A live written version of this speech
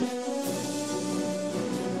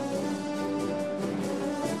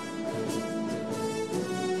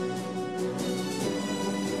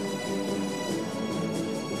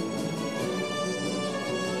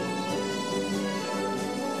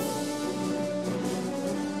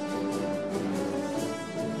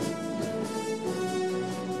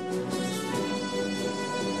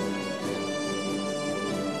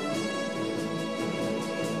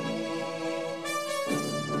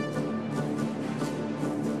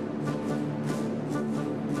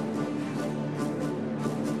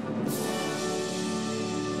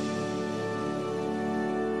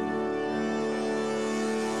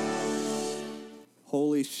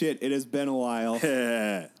shit, it has been a while.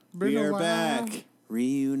 We are back.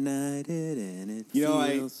 Reunited and it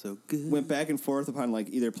feels so good. Went back and forth upon like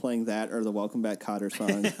either playing that or the Welcome Back Kotter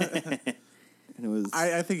song. And it was.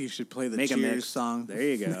 I think you should play the Cheers song. There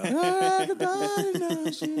you go.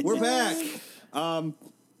 We're back.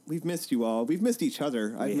 We've missed you all. We've missed each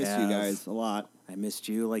other. I've missed you guys a lot. I missed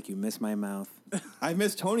you like you missed my mouth. I've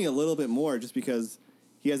missed Tony a little bit more just because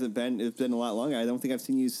he hasn't been. It's been a lot longer. I don't think I've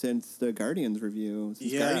seen you since the Guardians review.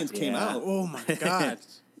 Since Guardians came out. Oh my god.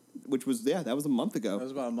 Which was that was a month ago. That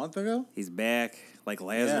was about a month ago. He's back like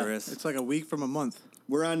Lazarus. Yeah, it's like a week from a month.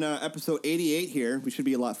 We're on episode 88 here. We should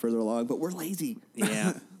be a lot further along, but we're lazy.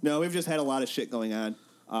 Yeah. No, we've just had a lot of shit going on.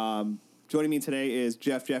 Joining me today is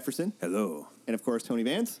Jeff Jefferson. Hello. And, of course, Tony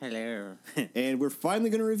Vance. Hello. And we're finally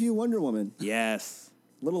going to review Wonder Woman. Yes.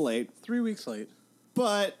 A little late. 3 weeks late.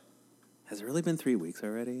 But... Has it really been 3 weeks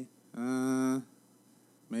already?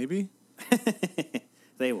 Maybe.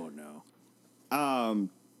 They won't know.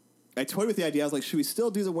 I toyed with the idea. I was like, should we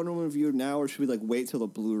still do the Wonder Woman review now, or should we, like, wait till the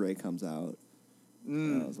Blu-ray comes out?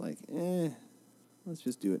 And I was like, let's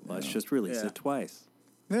just do it now. Let's just release it twice.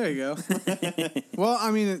 There you go. Well,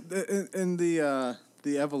 I mean, in the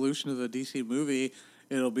evolution of a DC movie,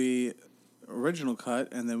 it'll be original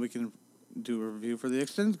cut, and then we can do a review for the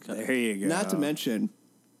extended cut. There you go. Not to mention,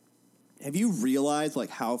 have you realized, like,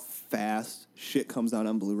 how fast shit comes out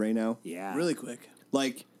on Blu-ray now? Yeah. Really quick.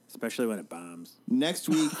 Like... Especially when it bombs. Next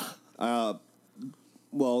week,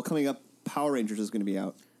 coming up, Power Rangers is going to be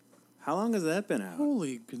out. How long has that been out?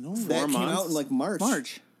 Holy cannoli. That came months? out in, like,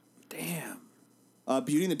 March. Damn.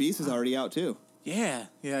 Beauty and the Beast is already out, too. Yeah,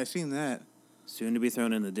 I seen that. Soon to be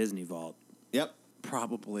thrown in the Disney vault. Yep.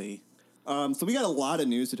 Probably. So we got a lot of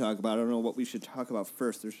news to talk about. I don't know what we should talk about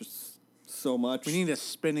first. There's just so much. We need a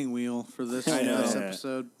spinning wheel for this, I know. this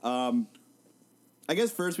episode. I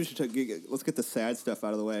guess first we should let's get the sad stuff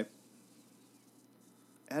out of the way.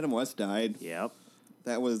 Adam West died. Yep.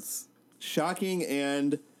 That was shocking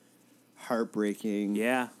and heartbreaking.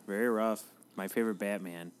 Yeah, very rough. My favorite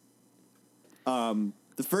Batman.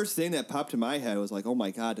 The first thing that popped in my head was like, oh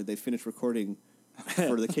my God, did they finish recording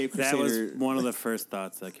for the Cape That Crusader? was one of the first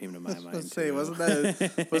thoughts that came to my mind. Let's say, too. wasn't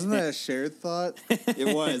that a shared thought?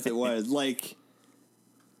 It was. Like,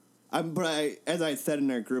 as I said in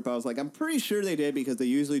our group, I was like, I'm pretty sure they did because they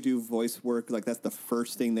usually do voice work. Like, that's the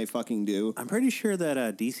first thing they fucking do. I'm pretty sure that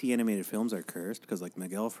DC animated films are cursed because, like,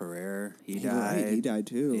 Miguel Ferrer, he died. Right, he died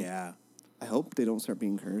too. Yeah. I hope they don't start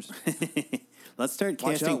being cursed. Let's start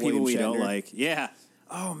Watch casting out, people William we don't Shatner. like. Yeah.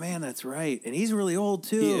 Oh, man, that's right. And he's really old,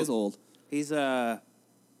 too. He is old. He's in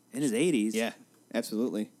his 80s. Yeah,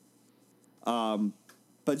 absolutely.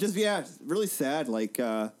 But just, really sad. Like,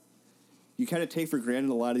 you kind of take for granted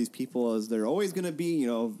a lot of these people as they're always going to be,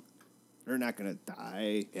 they're not going to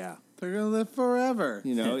die. Yeah. They're gonna live forever.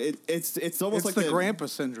 It's almost like the grandpa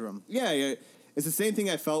syndrome. Yeah. It's the same thing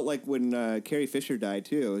I felt like when Carrie Fisher died,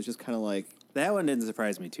 too. It was just kind of like... That one didn't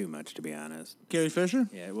surprise me too much, to be honest. Carrie Fisher?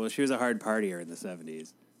 Yeah, well, she was a hard partier in the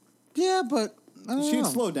 70s. Yeah, but I don't She'd know.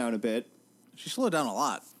 slowed down a bit. She slowed down a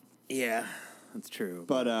lot. Yeah, that's true.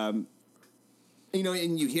 But, and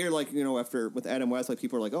you hear, like, after with Adam West, like,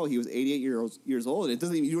 people are like, oh, he was 88 years old. And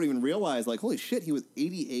you don't even realize, like, holy shit, he was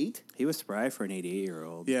 88? He was spry for an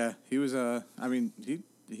 88-year-old. Yeah, he was,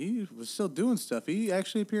 he was still doing stuff. He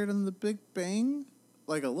actually appeared in The Big Bang,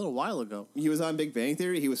 like, a little while ago. He was on Big Bang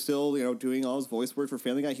Theory. He was still, doing all his voice work for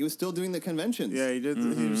Family Guy. He was still doing the conventions. Yeah, he did. He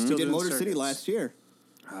was He still did doing Motor City circuits. last year.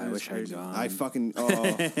 I wish I'd gone. I fucking,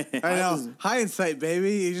 I know. Hindsight,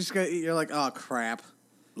 baby. You're like, oh, crap.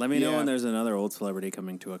 Let me know Yeah. when there's another old celebrity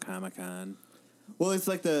coming to a Comic-Con. well, it's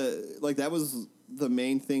like that was the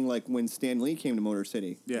main thing, like, when Stan Lee came to Motor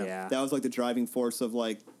City. Yeah. That was, like, the driving force of,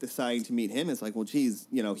 like, deciding to meet him. It's like, well, geez,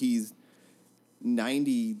 he's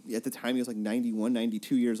 90, at the time he was, like, 91,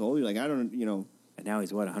 92 years old. You're like, I don't, And now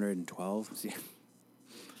he's, 112?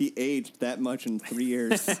 he aged that much in 3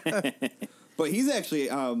 years. But he's actually,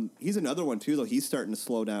 he's another one, too, though. He's starting to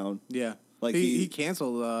slow down. Yeah. Like, he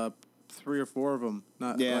canceled 3 or 4 of them,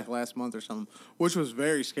 like last month or something, which was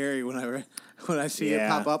very scary when I see it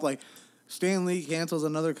pop up. Like, Stan Lee cancels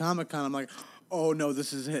another Comic-Con. I'm like, oh no,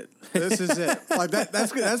 this is it. This is it. Like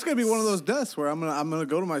that's gonna be one of those deaths where I'm gonna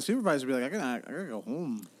go to my supervisor and be like, I gotta go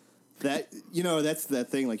home. That that's that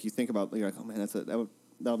thing. Like, you think about, you're like, oh man,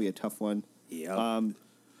 that'll be a tough one. Yeah.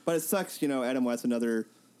 But it sucks. Adam West, another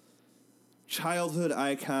childhood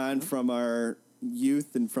icon from our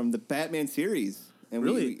youth and from the Batman series. And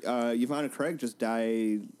really, Yvonne Craig just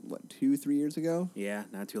died, 2-3 years ago? Yeah,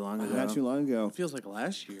 not too long ago. Not too long ago. It feels like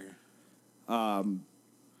last year. Burt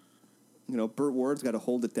Ward's got to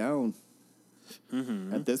hold it down.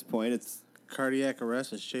 Mm-hmm. At this point, it's cardiac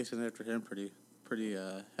arrest is chasing after him pretty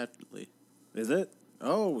heftily. Is it?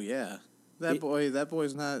 Oh yeah, that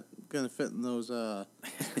boy's not gonna fit in those I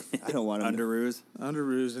don't want him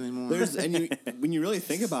underoos anymore. When you really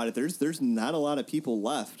think about it, there's not a lot of people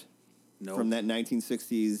left from that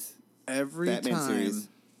 1960s Every Batman time series.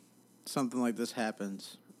 something like this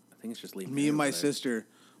happens, I think it's just leaving. me and my sister,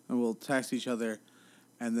 and we'll text each other,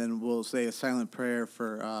 and then we'll say a silent prayer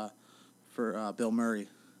for Bill Murray.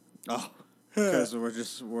 Oh,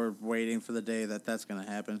 Because we're waiting for the day that's gonna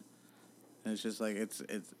happen. And it's just like it's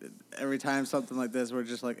every time something like this, we're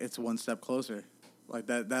just like it's one step closer. Like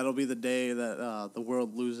that'll be the day that the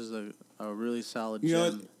world loses a really solid you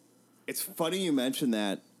know, gem. it's funny you mentioned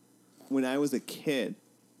that. When I was a kid,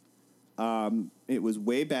 it was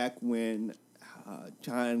way back when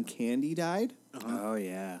John Candy died. Oh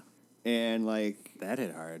yeah, and like that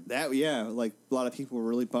hit hard. Like a lot of people were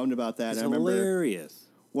really bummed about that. It's I remember hilarious.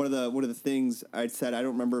 One of the things I'd said, I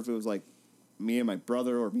don't remember if it was like me and my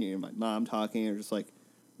brother or me and my mom talking, or just like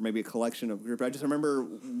maybe a collection of group. I just remember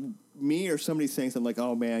me or somebody saying something like,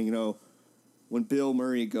 "Oh man, you know, when Bill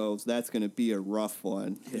Murray goes, that's going to be a rough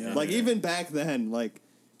one." Yeah. Like even back then, like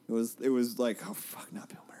it was like, "Oh fuck, not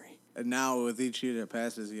Bill Murray." And now with each year that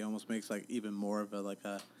passes, he almost makes like even more of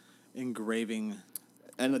a engraving.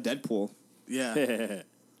 And the Deadpool. Yeah. The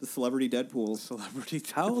celebrity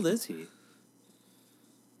Deadpool. How old is he?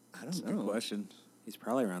 I don't know. Good question. He's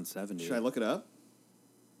probably around 70. Should I look it up?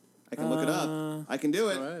 I can look it up. I can do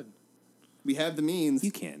it. Go ahead. We have the means.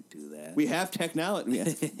 You can't do that. We have technology.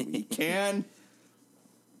 Yes, we can.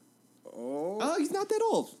 Oh, he's not that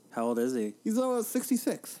old. How old is he? He's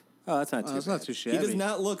 66. Oh, that's not too That's bad. not too shabby. He does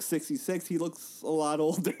not look 66. He looks a lot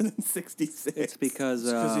older than 66. It's because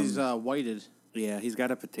he's whited. Yeah, he's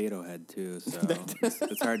got a potato head too, so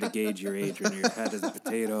it's hard to gauge your age when your head is a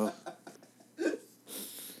potato.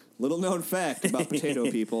 Little known fact about potato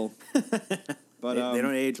people. But they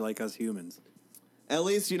don't age like us humans. At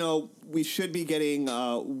least, you know, we should be getting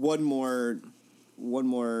one more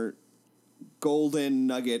golden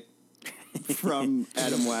nugget from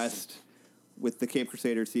Adam West with the Cape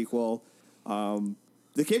Crusader sequel.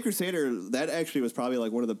 The Cape Crusader, that actually was probably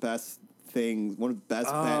like one of the best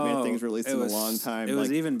Batman things released in a long time. It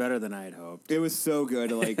was even better than I had hoped. It was so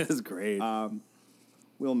good. Like it was great.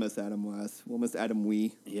 We'll miss Adam West. We'll miss Adam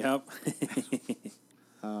Wee. Yep.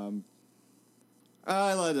 Let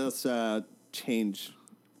us change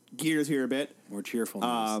gears here a bit. More cheerful.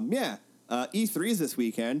 E3's this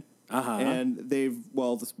weekend. And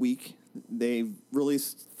this week, they've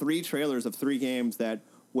released 3 trailers of 3 games that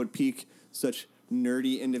would pique such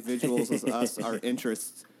nerdy individuals as us, our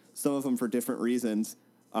interests, some of them for different reasons.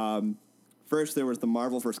 First, there was the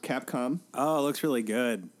Marvel vs. Capcom. Oh, it looks really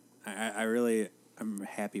good. I'm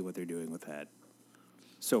happy what they're doing with that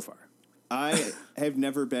so far. I have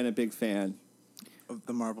never been a big fan of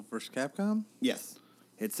the Marvel vs. Capcom. Yes.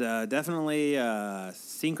 It's definitely a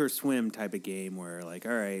sink or swim type of game where, like,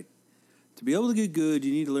 all right, to be able to get good,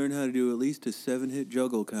 you need to learn how to do at least a 7-hit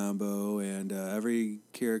juggle combo and every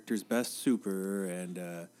character's best super.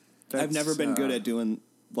 And I've never been good at doing,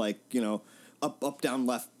 like, you know, up, down,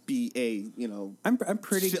 left, B, A, you know, I'm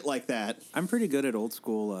pretty shit like that. I'm pretty good at old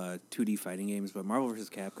school 2D fighting games, but Marvel vs.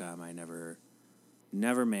 Capcom I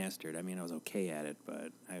never mastered. I mean, I was okay at it,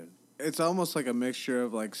 but It's almost like a mixture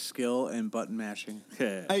of like skill and button mashing.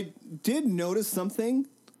 I did notice something,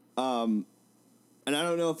 and I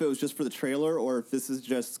don't know if it was just for the trailer or if this is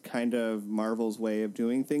just kind of Marvel's way of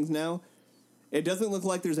doing things now. It doesn't look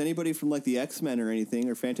like there's anybody from like the X-Men or anything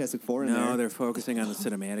or Fantastic Four in there. No, they're focusing on the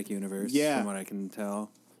cinematic universe. Yeah. From what I can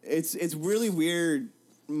tell. It's really weird.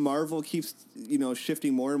 Marvel keeps, you know,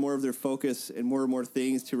 shifting more and more of their focus and more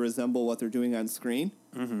things to resemble what they're doing on screen.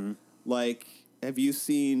 Mm-hmm. Like, have you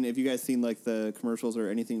guys seen like the commercials or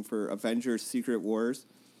anything for Avengers Secret Wars?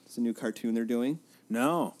 It's a new cartoon they're doing.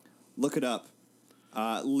 No. Look it up.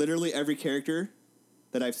 Literally every character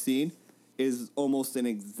that I've seen is almost an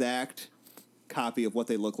exact copy of what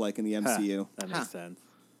they look like in the MCU. That makes sense.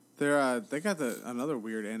 They got another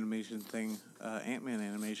weird animation thing, Ant-Man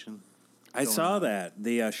animation. I saw that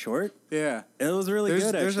the short. Yeah, it was really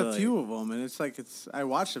good. There's actually. a few of them, and I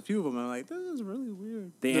watched a few of them, and I'm like, this is really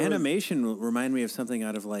weird. The animation reminded me of something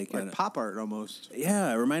out of like pop art almost.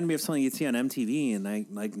 Yeah, it reminded me of something you'd see on MTV in like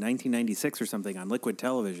 1996 or something on Liquid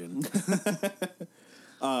Television.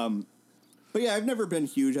 But yeah, I've never been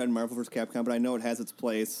huge on Marvel vs. Capcom, but I know it has its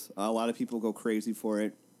place. A lot of people go crazy for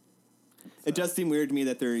it. It does seem weird to me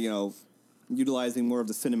that they're, you know, utilizing more of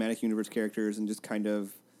the cinematic universe characters and just kind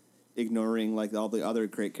of ignoring like all the other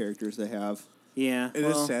great characters they have. Yeah, it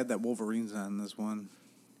is sad that Wolverine's on this one.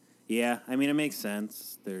 Yeah, I mean it makes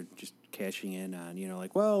sense. They're just cashing in on,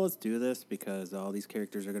 like, well, let's do this because all these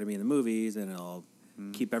characters are going to be in the movies and it'll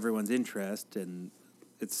keep everyone's interest. And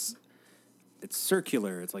it's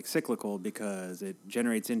circular. It's like cyclical because it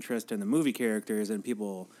generates interest in the movie characters and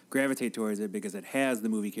people gravitate towards it because it has the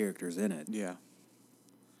movie characters in it. Yeah.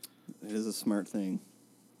 It is a smart thing.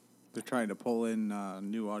 They're trying to pull in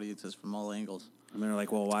new audiences from all angles. And they're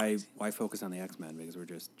like, well, why focus on the X-Men? Because we're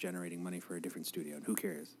just generating money for a different studio, and who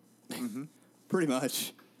cares? Mm-hmm. Pretty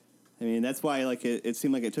much. I mean, that's why like it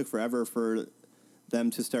seemed like it took forever for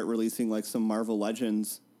them to start releasing like some Marvel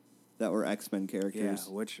Legends that were X-Men characters.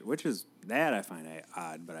 Yeah, which is that I find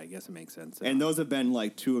odd, but I guess it makes sense. And those have been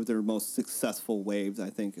like two of their most successful waves, I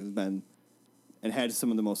think, has been and had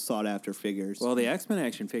some of the most sought after figures. Well, the X-Men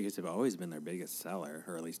action figures have always been their biggest seller,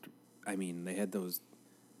 or at least, I mean, they had those.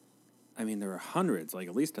 I mean, there were hundreds, like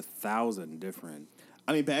at least 1,000 different.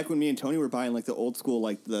 I mean, back when me and Tony were buying like the old school,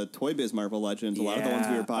 like the Toy Biz Marvel Legends, a lot of the ones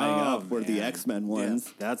we were buying up were the X-Men ones.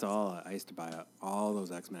 Yeah, that's all. I used to buy all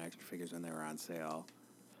those X-Men action figures when they were on sale.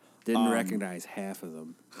 Didn't recognize half of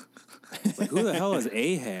them. Like, who the hell is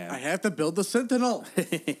Ahab? I have to build the Sentinel.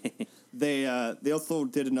 They also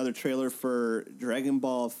did another trailer for Dragon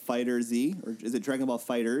Ball Fighter Z, or is it Dragon Ball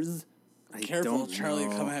Fighters? Careful, Charlie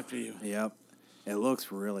will come after you. Yep. It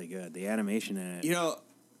looks really good. The animation in it.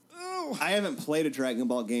 I haven't played a Dragon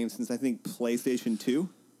Ball game since I think PlayStation 2.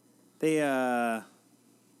 They're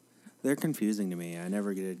confusing to me. I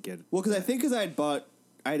never get. Well, because I had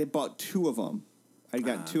bought two of them. I'd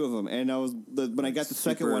gotten two of them, and when I got the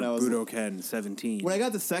second one, I was Budokan 17. When I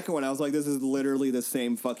got the second one, I was like, "This is literally the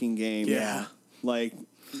same fucking game." Yeah, like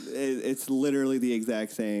it's literally the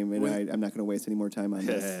exact same, and I'm not going to waste any more time on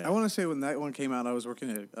this. I want to say when that one came out, I was working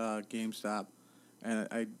at GameStop.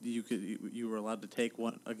 And you were allowed to take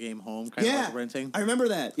a game home, kind of like renting. I remember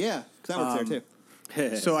that. Yeah, because I worked there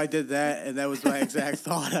too. So I did that, and that was my exact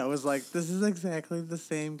thought. I was like, "This is exactly the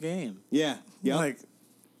same game." Yeah, yeah. Like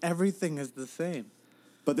everything is the same.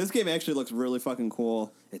 But this game actually looks really fucking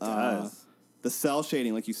cool. It does. The cell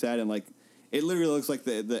shading, like you said, and like it literally looks like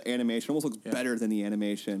the animation almost looks better than the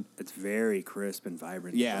animation. It's very crisp and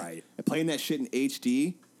vibrant. Yeah, and bright. And playing that shit in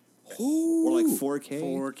HD or like 4K.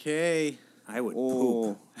 4K. I would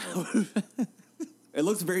poop. It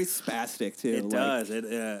looks very spastic too. It does.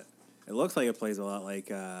 It looks like it plays a lot like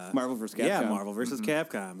Marvel vs. Capcom. Yeah, Marvel vs.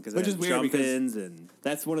 Capcom, because which is weird because and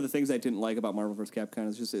that's one of the things I didn't like about Marvel vs. Capcom.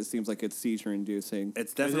 It's just it seems like it's seizure inducing.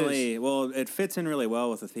 It's definitely it fits in really well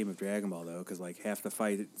with the theme of Dragon Ball though, because like half the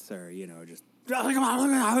fights are just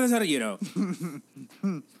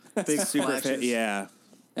big super fit. Yeah,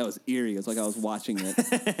 that was eerie. It was like I was watching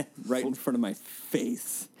it right in front of my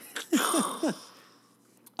face.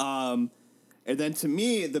 And then to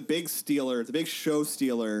me, the big show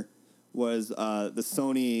stealer was the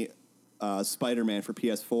Sony Spider-Man for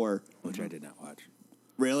PS4, which I did not watch.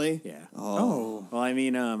 Really? Yeah. Oh. Well, I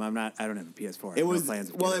mean, I don't have a PS4. It was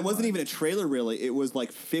it wasn't even a trailer. Really, it was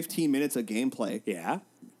like 15 minutes of gameplay. Yeah.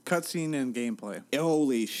 Cutscene and gameplay.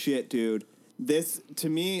 Holy shit, dude! This to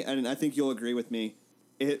me, and I think you'll agree with me,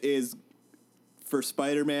 it is for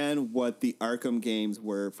Spider-Man what the Arkham games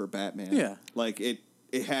were for Batman. Yeah. Like it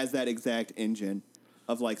has that exact engine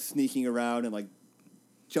of like sneaking around and like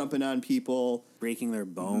jumping on people, breaking their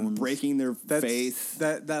bones, breaking their face.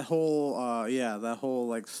 That whole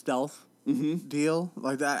like stealth deal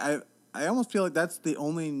like that. I almost feel like that's the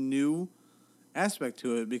only new aspect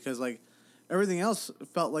to it because like everything else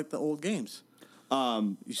felt like the old games.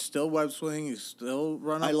 You still web swing, you still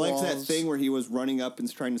run up I liked walls. that thing where he was running up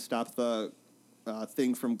and trying to stop the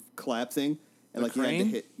thing from collapsing. And the like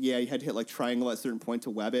crane? you had to hit like triangle at a certain point to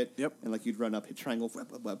web it. Yep. And like you'd run up, hit triangle,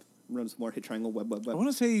 web, run some more, hit triangle, web. I want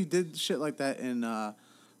to say you did shit like that in the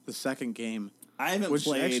second game. I haven't which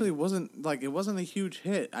played. Actually wasn't like it wasn't a huge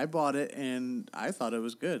hit. I bought it and I thought it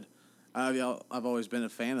was good. I've always been a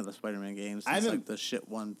fan of the Spider-Man games. It's like the shit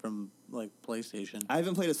one from like PlayStation. I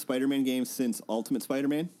haven't played a Spider-Man game since Ultimate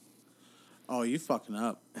Spider-Man. Oh, you fucking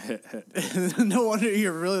up. No wonder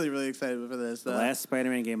you're really, really excited for this. The last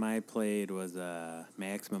Spider-Man game I played was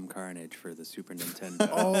Maximum Carnage for the Super Nintendo.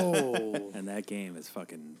 Oh. And that game is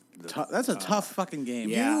fucking... That's a tough fucking game.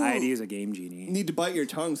 Yeah, I had to use a Game Genie. You need to bite your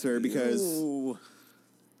tongue, sir, because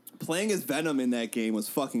playing as Venom in that game was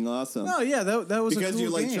fucking awesome. No, yeah, that was because a cool you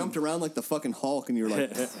like game. jumped around like the fucking Hulk, and you were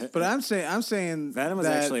like. But I'm saying Venom was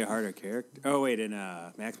actually a harder character. Oh wait, in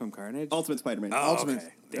Maximum Carnage, Ultimate Spider-Man. Oh, Ultimate.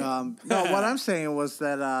 Okay. No, what I'm saying was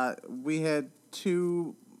that we had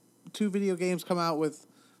two video games come out with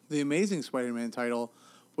the Amazing Spider-Man title,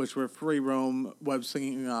 which were free roam web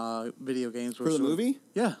slinging video games for the movie.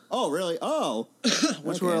 Yeah. Oh, really? Oh,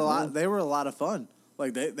 which were a lot. They were a lot of fun.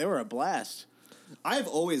 Like they were a blast. I've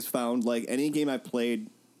always found, like, any game I've played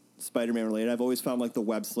Spider-Man related, I've always found, like, the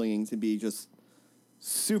web slinging to be just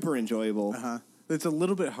super enjoyable. Uh-huh. It's a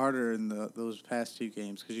little bit harder in those past 2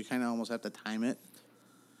 games because you kind of almost have to time it.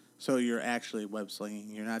 So you're actually web slinging.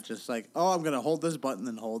 You're not just like, oh, I'm going to hold this button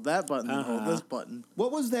and hold that button and hold this button.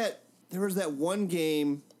 What was that? There was that one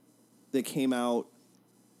game that came out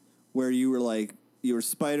where you were like, you were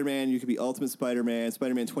Spider-Man, you could be Ultimate Spider-Man,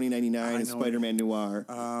 Spider-Man 2099, and Spider-Man Noir.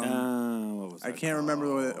 What was I can't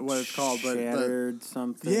remember what it's called, but Shattered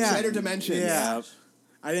something. Yeah, Shattered Dimensions. Yeah, yep.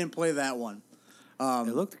 I didn't play that one.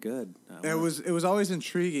 It looked good. It was always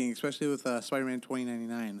intriguing, especially with Spider-Man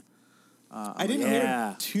 2099. I didn't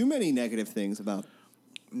hear too many negative things about.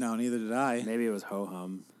 No, neither did I. Maybe it was ho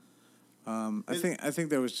hum. I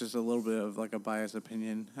think there was just a little bit of like a biased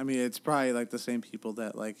opinion. I mean, it's probably like the same people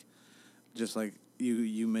that like, just like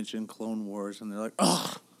you mentioned Clone Wars, and they're like,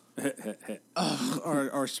 oh,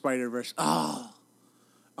 or Spider-Verse, oh.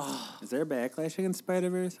 Is there a backlash against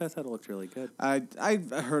Spider-Verse? I thought it looked really good. I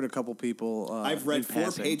heard a couple people. I've read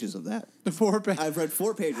 4 pages of that. I've read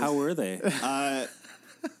 4 pages. How were they?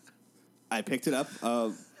 I picked it up.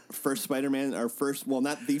 First Spider-Man, well,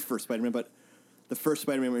 not the first Spider-Man, but the first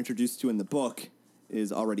Spider-Man we're introduced to in the book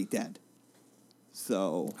is already dead.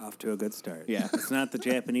 So off to a good start. Yeah, it's not the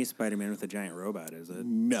Japanese Spider-Man with a giant robot, is it?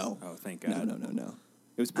 No. Oh, thank God. No.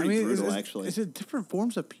 It was pretty brutal, actually. Is it different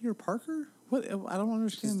forms of Peter Parker? What? I don't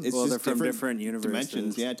understand. Well, they're from different universes.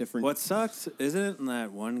 Dimensions. Yeah, different. What sucks, isn't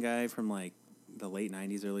that one guy from like the late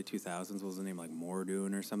 90s, early 2000s, was the name like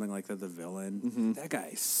Mordoon or something like that, the villain? Mm-hmm. That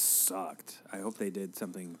guy sucked. I hope they did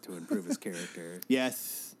something to improve his character.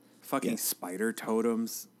 Yes. Fucking spider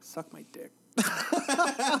totems. Suck my dick.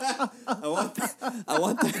 I want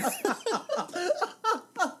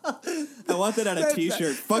that on a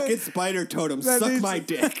T-shirt. Fucking spider totems. Suck my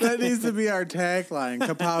dick. That needs to be our tagline.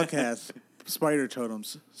 Kapowcast. Spider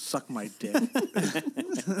totems. Suck my dick.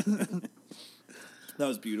 That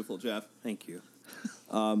was beautiful, Jeff. Thank you.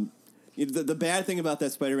 The bad thing about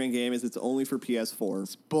that Spider-Man game is it's only for PS4.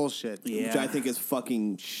 It's bullshit. Yeah. Which I think is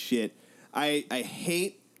fucking shit. I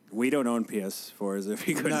hate... We don't own PS4s, if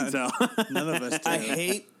you couldn't tell. None of us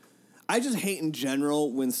do. I just hate in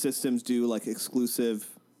general when systems do like exclusive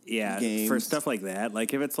games. For stuff like that.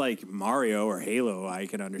 Like if it's like Mario or Halo, I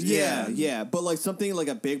can understand. Yeah. But like something like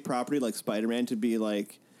a big property like Spider-Man to be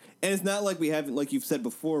like... And it's not like we haven't, like you've said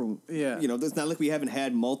before, it's not like we haven't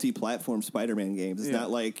had multi-platform Spider-Man games. It's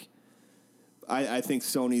not like... I think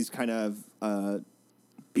Sony's kind of...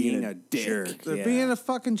 being a dick. jerk. They're being a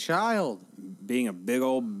fucking child. Being a big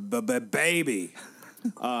old baby.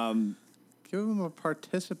 Give him a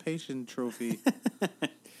participation trophy.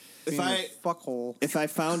 If I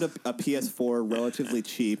found a PS4 relatively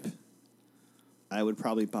cheap, I would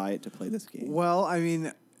probably buy it to play this game. Well, I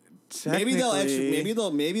mean, maybe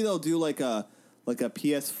they'll do like a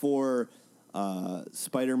PS4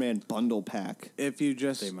 Spider-Man bundle pack. They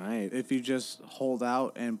might. If you just hold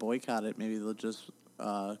out and boycott it, maybe they'll just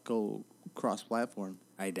go cross-platform.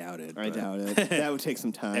 I doubt it. That would take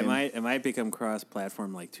some time. It might become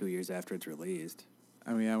cross-platform like 2 years after it's released.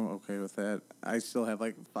 I mean, I'm okay with that. I still have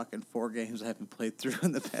like fucking 4 games I haven't played through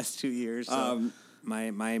in the past 2 years. So.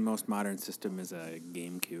 My most modern system is a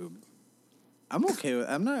GameCube. I'm okay with.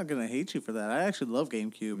 I'm not gonna hate you for that. I actually love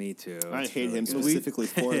GameCube. Me too. I hate him specifically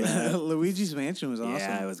for that. Luigi's Mansion was awesome.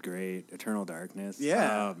 Yeah, it was great. Eternal Darkness.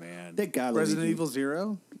 Yeah. Oh man. Thank God. Resident Evil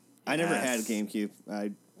 0. I never had a GameCube.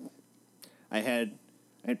 I had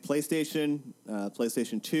PlayStation,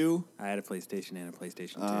 PlayStation 2. I had a PlayStation and a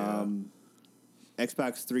PlayStation 2.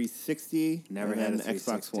 Xbox 360. Never had a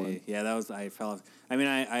Xbox One. Yeah, that was. I fell off. I mean,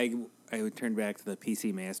 I would turn back to the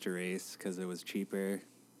PC Master Race because it was cheaper.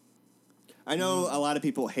 I know a lot of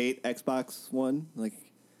people hate Xbox One. Like,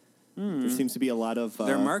 there seems to be a lot of...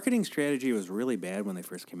 Their marketing strategy was really bad when they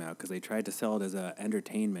first came out because they tried to sell it as an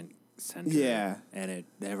entertainment center. Yeah. And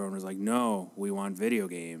everyone was like, no, we want video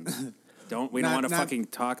games. We don't want to fucking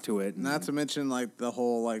talk to it. Not to mention, like, the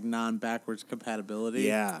whole, like, non-backwards compatibility.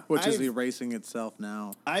 Yeah. Which is erasing itself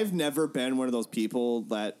now. I've never been one of those people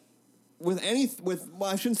that...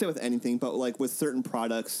 I shouldn't say with anything, but, like, with certain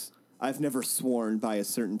products, I've never sworn by a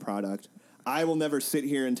certain product. I will never sit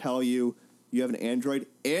here and tell you have an Android.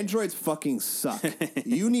 Androids fucking suck.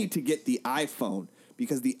 You need to get the iPhone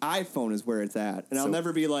because the iPhone is where it's at. And I'll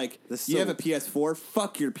never be like, you have a PS4?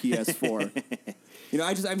 Fuck your PS4.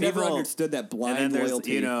 I've never understood that blind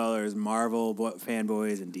loyalty. There's Marvel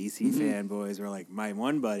fanboys and DC fanboys. Or like my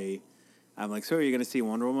one buddy, I'm like, so are you going to see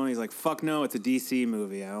Wonder Woman? He's like, fuck no, it's a DC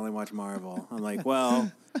movie. I only watch Marvel. I'm like,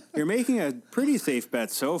 well, you're making a pretty safe bet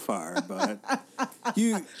so far, but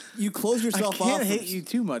you close yourself off. I can't hate you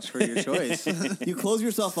too much for your choice. You close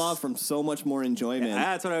yourself off from so much more enjoyment. Yeah,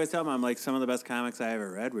 that's what I was telling him. I'm like, some of the best comics I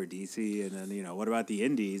ever read were DC, and then, what about the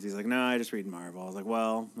indies? He's like, no, I just read Marvel. I was like,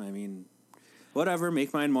 well, I mean, whatever,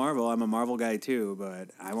 make mine Marvel. I'm a Marvel guy too, but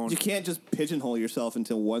I won't. You can't just pigeonhole yourself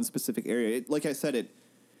into one specific area. Like I said,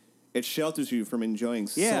 it shelters you from enjoying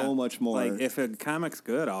so much more. Like, if a comic's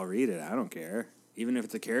good, I'll read it. I don't care. Even if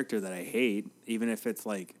it's a character that I hate, even if it's,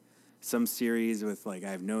 like, some series with, like,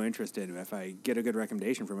 I have no interest in, if I get a good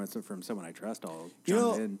recommendation from someone I trust, I'll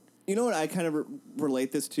jump in. You know what I kind of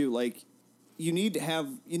relate this to? Like, you need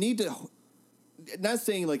to, not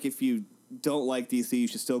saying, like, if you don't like DC, you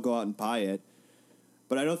should still go out and buy it,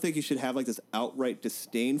 but I don't think you should have, like, this outright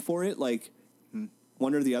disdain for it, like,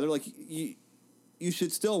 one or the other. Like, you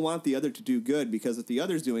should still want the other to do good, because if the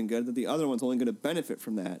other's doing good, then the other one's only going to benefit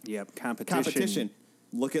from that. Yep, competition.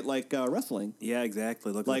 Look at, like, wrestling. Yeah,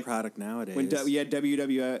 exactly. Look at the product nowadays. When you had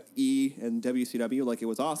WWE and WCW, like, it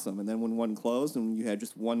was awesome. And then when one closed and you had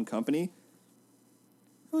just one company,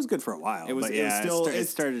 it was good for a while. It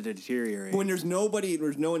started to deteriorate. When there's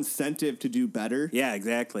no incentive to do better. Yeah,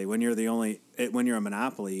 exactly. When you're a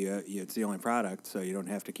monopoly, it's the only product, so you don't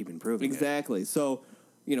have to keep improving it. Exactly. So,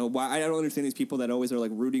 why I don't understand these people that always are,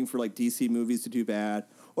 like, rooting for, like, DC movies to do bad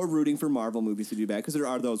or rooting for Marvel movies to do bad, because there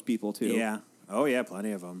are those people too. Yeah. Oh yeah,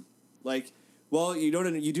 plenty of them. Like, well, you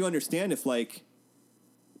do understand if like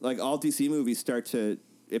all DC movies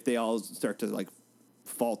if they all start to like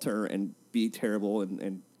falter and be terrible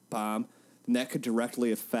and bomb, then that could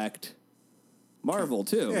directly affect Marvel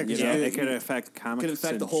too. Yeah, it could affect comics. It could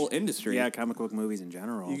affect the whole industry. Yeah, comic book movies in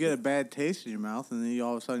general. You get a bad taste in your mouth, and then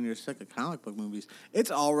all of a sudden you're sick of comic book movies. It's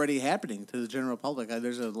already happening to the general public.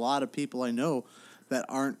 There's a lot of people I know that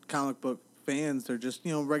aren't comic book fans. They're just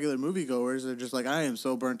regular moviegoers. They're just like, I am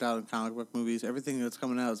so burnt out on comic book movies. Everything that's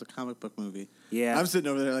coming out is a comic book movie. Yeah, I'm sitting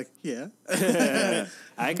over there like, yeah.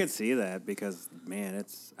 I could see that because man,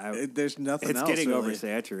 there's nothing. It's else getting really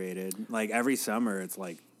oversaturated. Like every summer, it's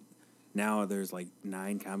like now there's like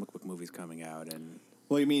 9 comic book movies coming out, and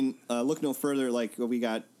well, you mean look no further. Like we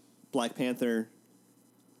got Black Panther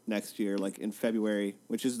next year, like in February,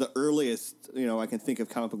 which is the earliest I can think of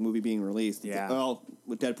comic book movie being released. Yeah. Well,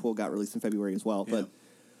 Deadpool got released in February as well, yeah.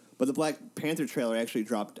 but the Black Panther trailer actually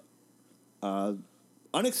dropped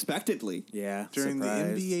unexpectedly. Yeah, during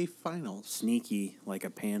surprise. the NBA Finals. Sneaky like a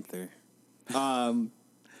panther.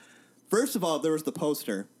 First of all, there was the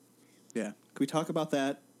poster. Yeah, can we talk about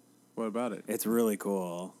that? What about it? It's really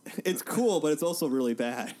cool. It's cool, but it's also really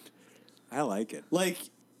bad. I like it. Like,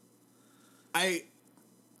 I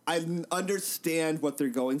understand what they're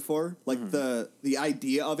going for. Like the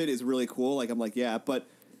idea of it is really cool. Like I'm like, yeah, but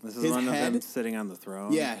this is one of them sitting on the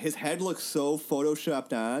throne. Yeah, his head looks so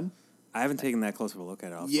photoshopped on. I haven't taken that close of a look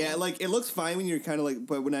at it. Yeah, like it looks fine when you're kind of like,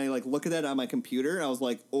 but when I like look at that on my computer, I was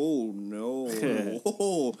like, oh no,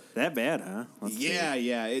 that bad, huh? Let's see.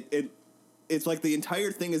 Yeah. It's like the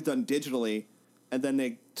entire thing is done digitally, and then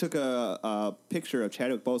they took a picture of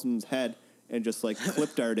Chadwick Boseman's head and just like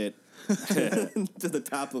clipped art it to the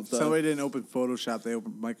top of the. Somebody didn't open Photoshop; they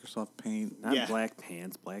opened Microsoft Paint. Not Black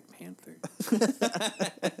Pants, Black Panther.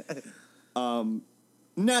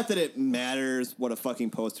 Not that it matters what a fucking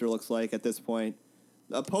poster looks like at this point.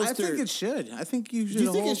 A poster. I think it should. I think you should. Do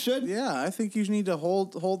you think it should? Yeah, I think you need to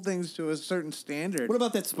hold things to a certain standard. What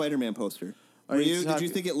about that Spider-Man poster? Did you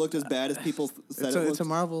think it looked as bad as people said it looked? It's a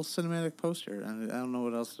Marvel Cinematic poster. I don't know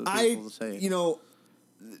what else to say.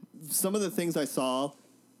 Some of the things I saw,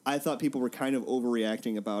 I thought people were kind of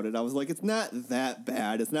overreacting about it. I was like, it's not that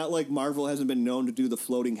bad. It's not like Marvel hasn't been known to do the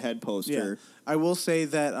floating head poster. Yeah. I will say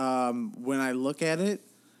that when I look at it,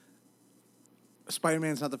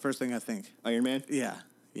 Spider-Man's not the first thing I think. Iron Man? Yeah.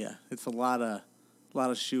 It's a lot of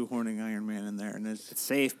shoehorning Iron Man in there, and it's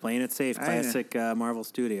safe, playing it safe. Classic Marvel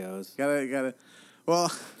Studios. Gotta.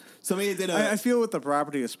 Well, somebody did. I feel with the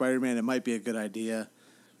property of Spider-Man, it might be a good idea.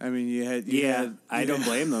 I mean, I don't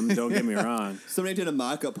blame them. Don't get me wrong. Somebody did a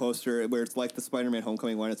mock-up poster where it's like the Spider-Man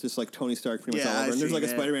Homecoming one. It's just like Tony Stark pretty much all over. And there's like a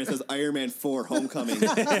Spider-Man that says Iron Man 4 Homecoming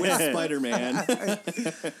with Spider-Man.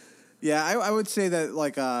 Yeah, I would say that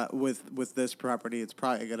like with this property, it's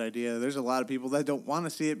probably a good idea. There's a lot of people that don't want to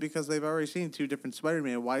see it because they've already seen 2 different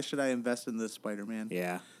Spider-Man. Why should I invest in this Spider-Man?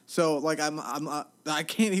 Yeah. So like I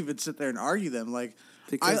can't even sit there and argue them. Like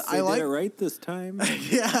because I did it right this time.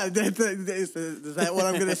 Yeah, is that what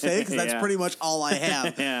I'm going to say? Because that's pretty much all I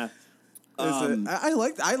have. Yeah.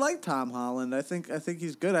 I like Tom Holland. I think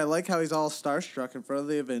he's good. I like how he's all starstruck in front of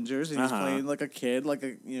the Avengers, and he's playing like a kid, like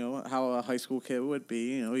how a high school kid would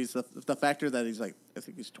be. He's the factor that he's like. I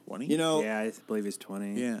think he's 20. Yeah, I believe he's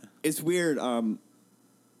 20. Yeah, it's weird.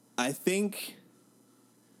 I think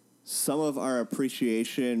some of our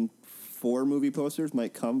appreciation for movie posters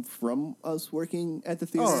might come from us working at the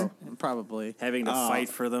theater. Oh, probably. Having to fight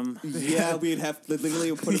for them. Yeah, we'd have to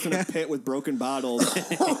literally put us in a pit with broken bottles.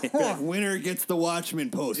 Like, winner gets the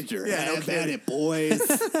Watchmen poster. Yeah, Have at it, boys.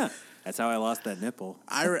 That's how I lost that nipple.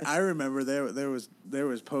 I remember there was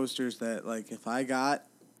posters that, like, if I got,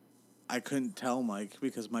 I couldn't tell Mike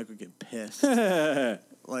because Mike would get pissed.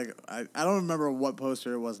 Like, I don't remember what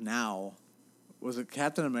poster it was now. Was it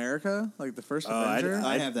Captain America? Like the first Avenger?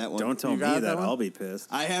 I have that one. Don't tell me that. I'll be pissed.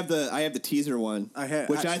 I have the teaser one,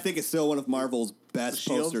 which I think is still one of Marvel's best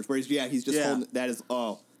posters. Where he's just holding that is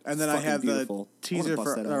And then I have beautiful. The teaser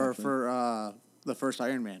for the first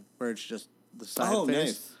Iron Man, where it's just the side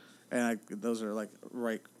face. Nice. And those are like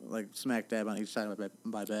smack dab on each side of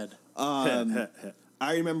my bed.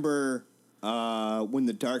 I remember when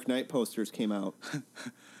the Dark Knight posters came out.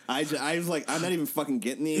 I was like, I'm not even fucking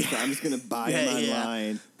getting these, so I'm just gonna buy them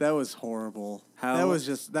online. That was horrible.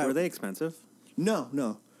 Were they expensive? No.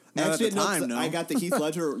 Actually, at the time, no. I got the Heath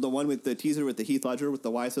Ledger, the one with the teaser with the Heath Ledger with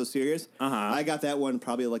the Why So Serious. I got that one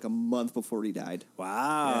probably like a month before he died.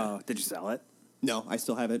 Wow. Yeah. Did you sell it? No, I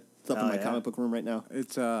still have it. It's up in my comic book room right now.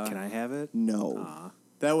 It's Can I have it? No.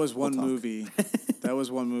 That was one movie. That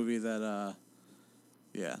was one movie that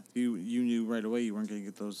you knew right away you weren't going to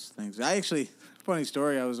get those things. I actually, funny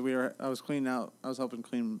story. I was cleaning out. I was helping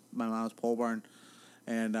clean my mom's pole barn,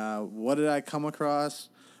 and what did I come across?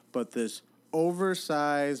 But this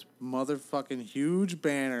oversized motherfucking huge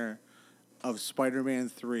banner of Spider-Man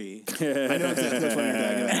 3. I know exactly which one you're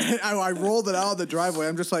talking about. I rolled it out of the driveway.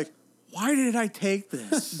 I'm just like, why did I take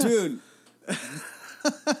this, dude?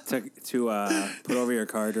 to put over your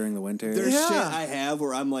car during the winter. There's shit I have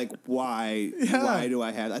where I'm like, why? Yeah. Why do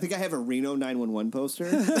I have? I think I have a Reno 911 poster.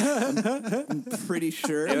 I'm pretty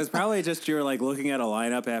sure it was probably just you were like looking at a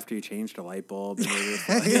lineup after you changed a light bulb. And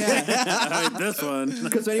like, I like this one.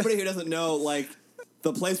 Because anybody who doesn't know, like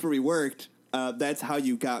the place where we worked, that's how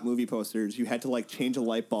you got movie posters. You had to like change a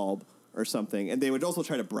light bulb or something, and they would also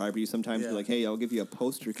try to bribe you sometimes. Be like, "Hey, I'll give you a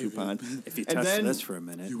poster coupon if you touch this for a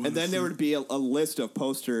minute." And then there would be a list of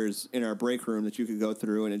posters in our break room that you could go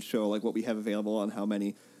through, and it'd show like what we have available and how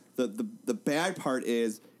many. The bad part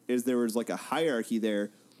is there was like a hierarchy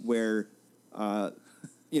there where,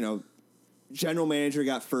 general manager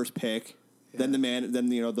got first pick, then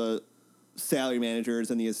the salary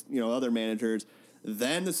managers and the other managers,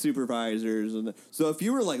 then the supervisors, and so if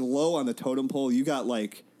you were like low on the totem pole, you got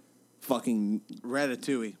like. Fucking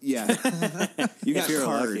Ratatouille. Yeah. You got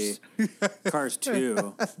Cars. Cars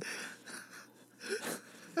 2.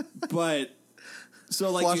 But so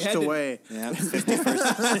like flushed you had away. Yeah.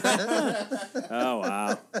 51st. Oh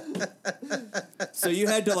wow. So you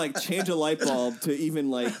had to like change a light bulb to even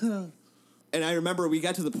like and I remember we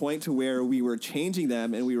got to the point to where we were changing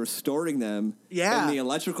them and we were storing them in the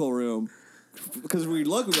electrical room. Because we were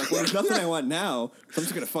like, well, there's nothing I want now, so I'm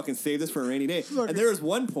just going to fucking save this for a rainy day. And there was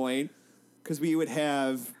one point, because we would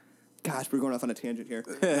have, gosh, we're going off on a tangent here.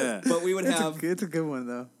 But we would have. It's a good one,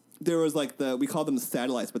 though. There was like we called them the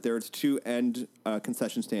satellites, but there was 2 end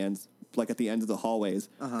concession stands, like at the end of the hallways.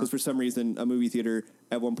 Because for some reason, a movie theater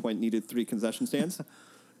at one point needed 3 concession stands.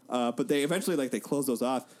 But they eventually, they closed those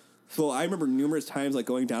off. So I remember numerous times,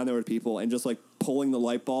 going down there with people and just, pulling the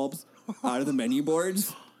light bulbs out of the menu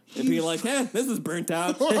boards. And be like, this is burnt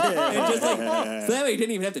out. And just so that way you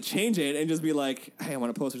didn't even have to change it and just be like, hey, I want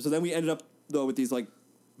a poster. So then we ended up, though, with these,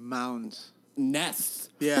 mounds. Nests.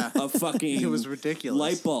 Yeah. Of fucking. It was ridiculous.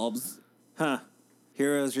 Light bulbs. Huh.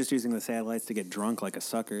 Hero's just using the satellites to get drunk like a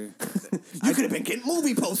sucker. You could have been getting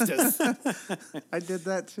movie posters. I did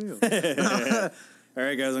that, too. All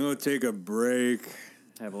right, guys, I'm going to take a break.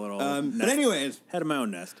 Have a little nest. But anyways. Had my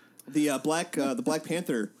own nest. The Black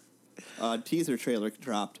Panther teaser trailer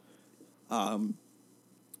dropped. I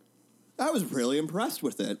was really impressed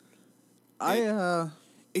with it. The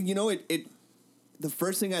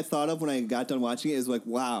first thing I thought of when I got done watching it is like,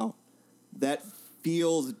 wow, that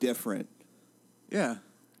feels different. Yeah.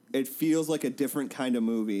 It feels like a different kind of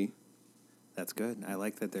movie. That's good. I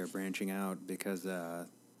like that they're branching out because, like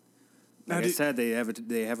I said, they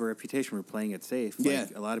have a reputation for playing it safe. Yeah.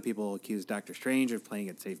 A lot of people accuse Doctor Strange of playing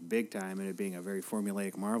it safe big time and it being a very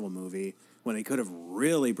formulaic Marvel movie when they could have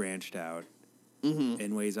really branched out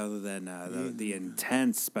in ways other than the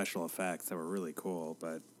intense special effects that were really cool.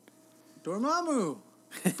 But Dormammu.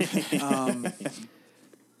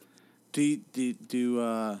 Do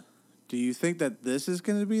you think that this is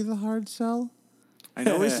going to be the hard sell? I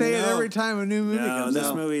know we say it every time a new movie comes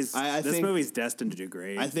out. This movie's destined to do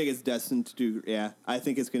great. I think it's destined to do. Yeah, I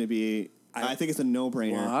think it's going to be. I think it's a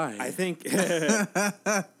no-brainer. Why? I think.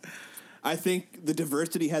 I think the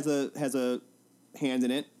diversity has a hand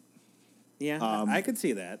in it. Yeah, I could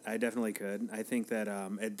see that. I definitely could. I think that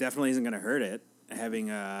it definitely isn't going to hurt it having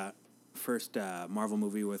a first Marvel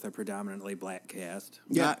movie with a predominantly black cast.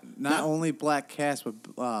 Yeah, not only black cast,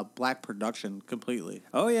 but black production completely.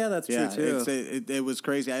 Oh yeah, that's true too. It was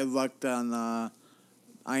crazy. I looked on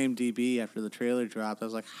IMDb after the trailer dropped. I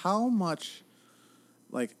was like, how much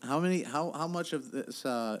of this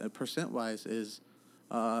percent wise is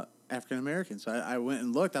African American? So I went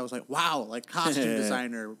and looked. I was like, wow, like costume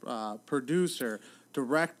designer, producer,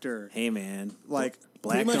 director. Hey man, like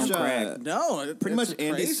black don't crack. No, pretty much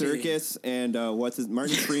Andy Serkis and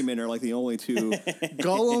Martin Freeman are like the only two.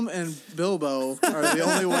 Gollum and Bilbo are the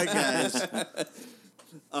only white guys.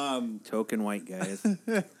 Token white guys.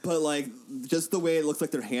 But like just the way it looks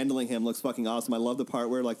like they're handling him looks fucking awesome. I love the part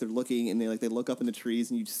where like they're looking and they look up in the trees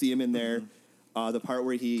and you see him in there. The part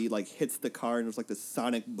where he like hits the car and there's like this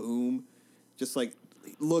sonic boom, just like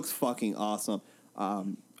looks fucking awesome.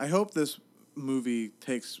 I hope this movie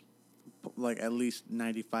takes like at least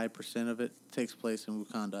 95% of it takes place in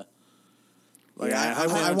Wakanda. Like yeah, I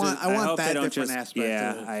want that different aspect.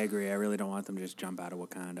 Yeah, of it. I agree. I really don't want them to just jump out of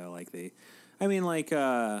Wakanda like they. I mean, like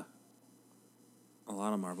a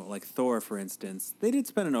lot of Marvel, like Thor, for instance, they did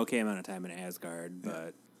spend an okay amount of time in Asgard,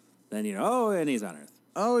 but then and he's on Earth.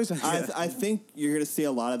 Oh, he's. I think you're going to see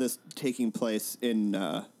a lot of this taking place in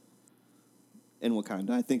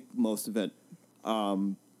Wakanda. I think most of it.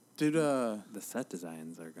 The set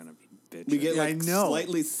designs are going to be bitchin'. We get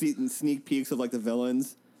slightly sneak peeks of like the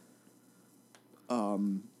villains. I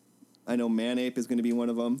know Manape is going to be one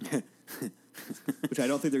of them. Which I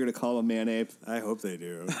don't think they're going to call him Manape. I hope they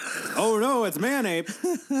do. Oh no, it's Manape.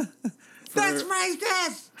 That's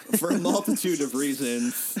racist! For a multitude of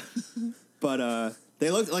reasons. But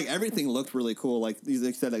they looked like everything looked really cool. Like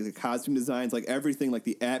you said, like the costume designs, like everything, like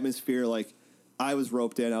the atmosphere. Like I was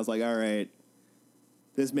roped in. I was like, all right,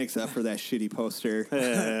 this makes up for that shitty poster.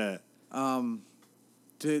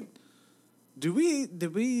 Did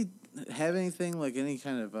we have anything like any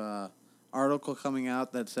kind of article coming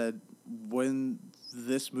out that said when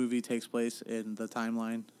this movie takes place in the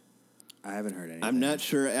timeline? I haven't heard anything. I'm not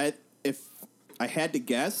sure. If I had to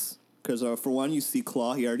guess, because for one, you see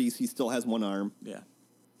Claw. He still has one arm. Yeah.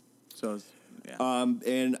 So, yeah.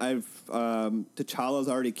 And T'Challa's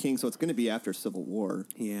already king, so it's going to be after Civil War.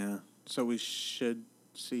 Yeah. So we should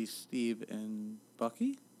see Steve and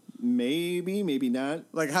Bucky? Maybe, maybe not.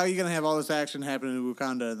 Like, how are you going to have all this action happening in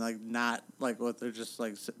Wakanda and, like, not, like, what, they're just,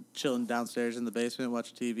 like, chilling downstairs in the basement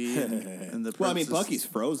watching TV and the Well, I mean, Bucky's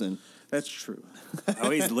frozen. That's true.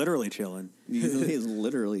 Oh, he's literally chilling. He's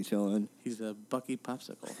literally chilling. He's a Bucky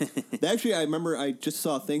popsicle. Actually, I remember I just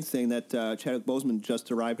saw things saying that Chadwick Boseman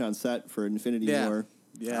just arrived on set for Infinity War.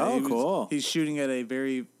 Yeah. Oh, cool. He's shooting at a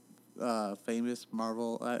very famous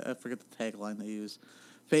Marvel, I forget the tagline they use.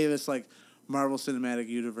 Famous, like, Marvel Cinematic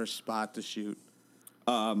Universe spot to shoot.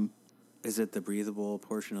 Is it the breathable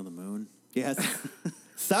portion of the moon? Yes.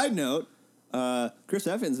 Side note, Chris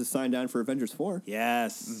Evans is signed on for Avengers 4.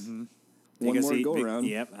 Yes. Mm-hmm. One more go-around.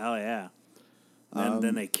 Yep, hell yeah.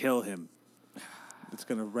 Then they kill him. It's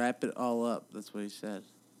going to wrap it all up. That's what he said.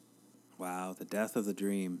 Wow, the death of the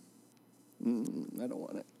dream. I don't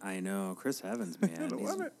want it. I know. Chris Evans, man. I don't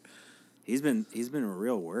want it. He's been a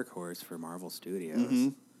real workhorse for Marvel Studios. Mm-hmm.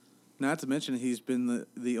 Not to mention, he's been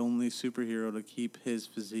the only superhero to keep his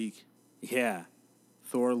physique. Yeah.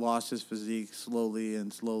 Thor lost his physique slowly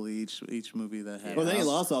each movie that happened. Well, then he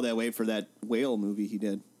lost all that weight for that whale movie he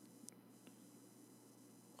did.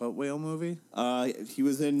 What whale movie? He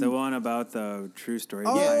was in the one about the true story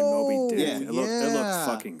behind Moby Dick. Yeah. It looked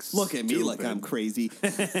fucking Look at me like I'm crazy.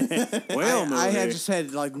 Whale movie. I had just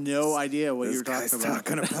had like no idea what you were This talking guy's about.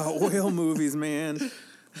 talking about whale movies, man.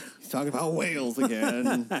 He's talking about whales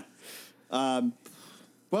again.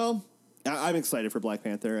 Well, I'm excited for Black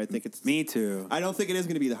Panther. I think it's Me too. I don't think it is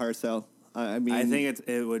going to be the hard sell. I mean, I think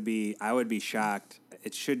it would be. I would be shocked.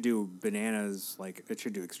 It should do bananas. Like it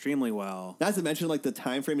should do extremely well. not to mention like the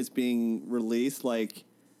time frame it's being released. Like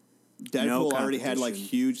Deadpool already had like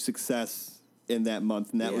competition. huge success in that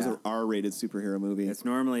month, and that was Yeah. an R-rated superhero movie. It's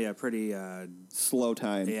normally a pretty slow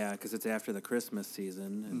time. yeah, because it's after the Christmas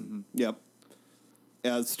season. And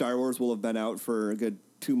Yep. Star Wars will have been out for a good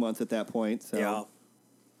 2 months at that point. So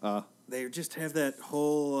yeah, they just have that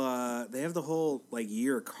whole. They have the whole like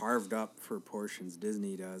year carved up for portions.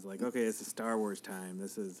 Disney does like, okay, it's a Star Wars time.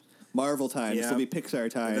 This is Marvel time. Yep. This will be Pixar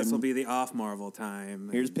time. This will be the off Marvel time.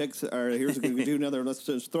 Here's Pixar. Here's we do another. Let's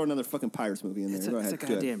just throw another fucking Pirates movie in there. Go ahead. It's a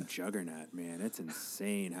goddamn juggernaut, man. It's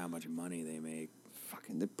insane how much money they make.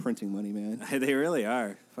 Fucking, they're printing money, man. They really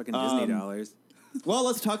are. Fucking Disney dollars. Well,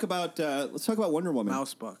 let's talk about Wonder Woman.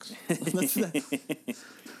 Mouse bucks. It's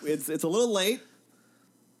a little late.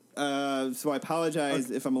 So I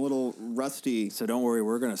apologize if I'm a little rusty. So don't worry,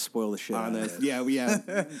 we're gonna spoil the shit on this. Yeah, we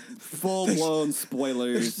have full-blown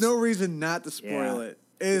spoilers. There's no reason not to spoil it.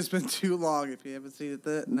 It has been too long. If you haven't seen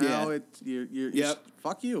it, now you're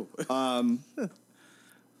fuck you.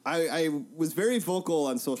 I was very vocal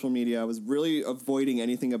on social media. I was really avoiding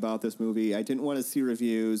anything about this movie. I didn't want to see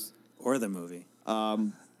reviews or the movie.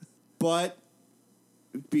 But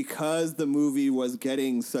because the movie was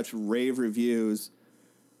getting such rave reviews,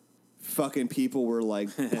 fucking people were like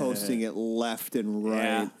posting it left and right.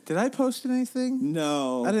 Yeah. Did I post anything?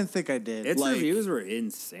 No. I didn't think I did. Its reviews were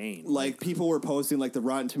insane. Like people were posting like the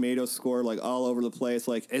Rotten Tomatoes score like all over the place.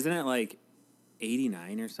 Like, isn't it like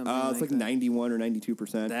 89 or something? It's like 91 or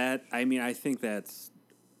 92%. That, I mean, I think that's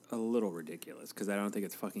a little ridiculous because I don't think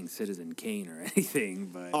it's fucking Citizen Kane or anything.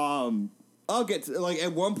 But I'll get to, like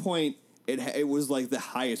at one point it was like the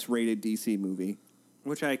highest rated DC movie.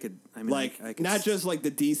 Which I could, I mean, like I could not just like the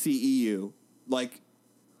DCEU, like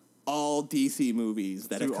all DC movies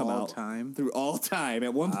that have come out through all time.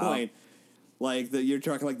 At one point, like you're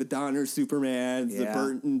talking like the Donner Supermans, the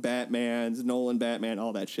Burton Batmans, Nolan Batman,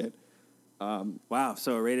 all that shit. Wow,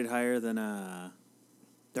 so rated higher than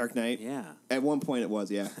Dark Knight. Yeah, at one point it was,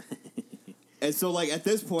 yeah. And so like at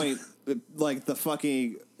this point, like the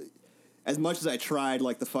fucking, as much as I tried,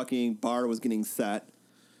 like the fucking bar was getting set.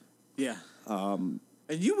 Yeah.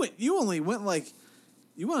 And you only went like,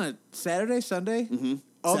 you went on Saturday, Sunday? Mm-hmm.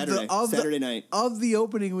 Saturday night. Of the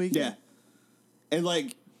opening weekend. Yeah. And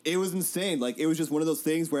like, it was insane. Like, it was just one of those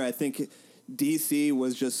things where I think DC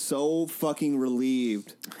was just so fucking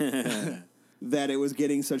relieved that it was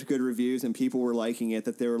getting such good reviews and people were liking it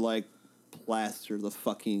that they were like, plaster the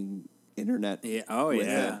fucking internet. Yeah. Oh,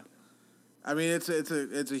 yeah. It. I mean, it's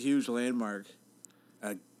a huge landmark.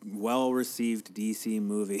 A well-received DC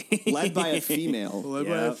movie. Led by a female.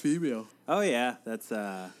 Oh, yeah. That's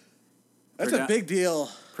a big deal.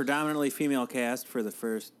 Predominantly female cast for the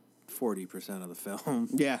first 40% of the film.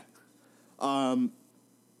 Yeah. But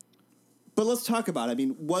let's talk about it. I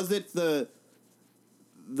mean, was it the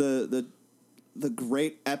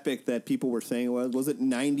great epic that people were saying it was? Was it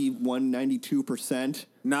 91, 92%?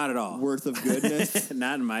 Not at all. Worth of goodness?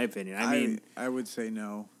 Not in my opinion. I mean, I would say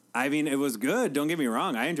no. I mean, it was good. Don't get me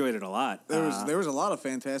wrong. I enjoyed it a lot. There was a lot of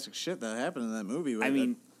fantastic shit that happened in that movie. I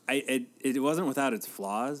mean, it wasn't without its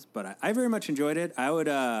flaws, but I very much enjoyed it. I would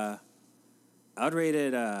rate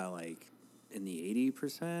it like in the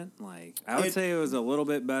 80%. Like I would say it was a little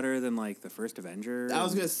bit better than like the first Avenger. I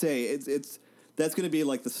was gonna say it's that's gonna be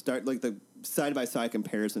like the start, like the side by side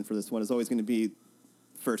comparison for this one is always gonna be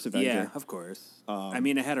first Avenger. Yeah, of course. I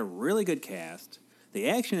mean, it had a really good cast. The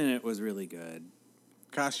action in it was really good.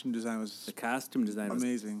 Costume design was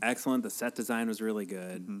amazing, excellent. The set design was really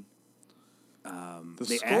good. Mm-hmm. The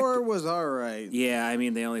score was all right. Yeah, I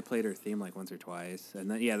mean they only played her theme like once or twice,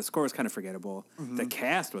 and then the score was kind of forgettable. Mm-hmm. The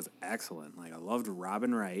cast was excellent. Like I loved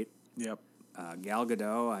Robin Wright. Yep. Gal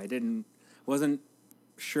Gadot. Wasn't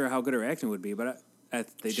sure how good her acting would be, but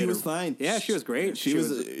she was fine. Yeah, she was great. She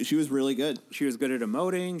was really good. She was good at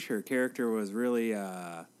emoting. Her character was really.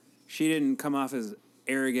 She didn't come off as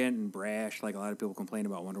arrogant and brash like a lot of people complain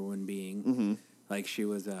about Wonder Woman being. Mm-hmm. Like she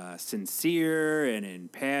was sincere and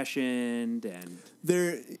impassioned, and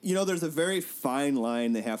there's a very fine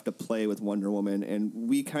line they have to play with Wonder Woman, and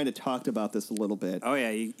we kind of talked about this a little bit. Oh yeah,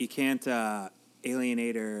 you can't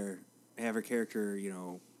alienate her, have her character,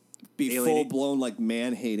 be full blown like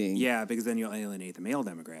man hating. Yeah, because then you'll alienate the male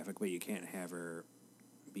demographic, but you can't have her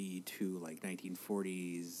be too like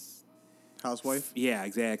 1940s. Housewife? Yeah,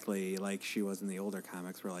 exactly. Like she was in the older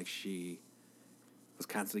comics where like she was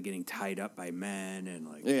constantly getting tied up by men and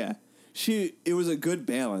like... Yeah. It was a good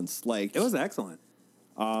balance. Like... It was excellent.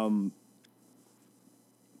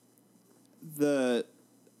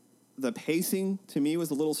 The pacing to me was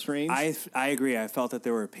a little strange. I agree. I felt that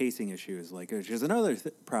there were pacing issues, like which is another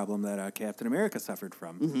problem that Captain America suffered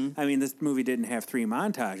from. Mm-hmm. I mean, this movie didn't have 3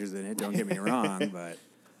 montages in it. Don't get me wrong, but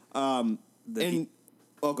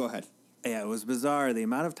go ahead. Yeah, it was bizarre the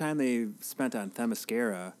amount of time they spent on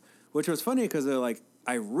Themyscira, which was funny because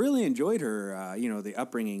I really enjoyed her. The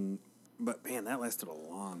upbringing But man, that lasted a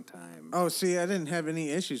long time. Oh, see, I didn't have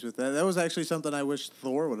any issues with that. That was actually something I wish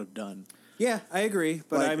Thor would have done. Yeah, I agree.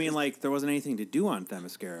 But Like, I mean, like, there wasn't anything to do on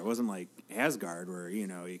Themyscira. It wasn't like Asgard where, you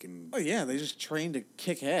can... Oh, yeah, they just trained to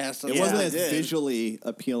kick ass. It wasn't as visually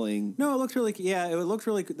appealing. No, it looked really... Yeah, it looked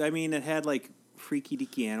really... I mean, it had, like,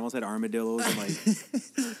 freaky-deaky animals. It had armadillos and,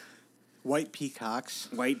 like... White peacocks.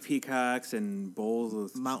 White peacocks and bulls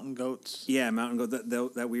with... Mountain goats. Yeah, mountain goats.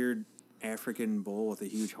 That weird African bull with the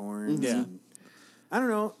huge horns. Yeah. And, I don't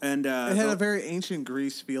know. And it had a very ancient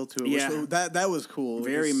Greece feel to it. Yeah. That was cool.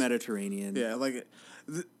 Very Mediterranean. Yeah, like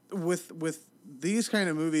with these kind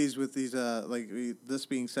of movies, with these this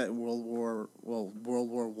being set in World War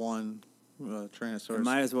One, Tyrannosaurus. It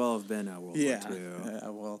might as well have been World War II. Yeah,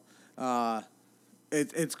 well,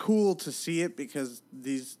 it's cool to see it because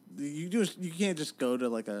you can't just go to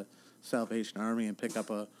like a Salvation Army and pick up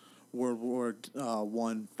a World War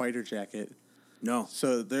One fighter jacket. No.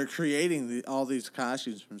 So they're creating all these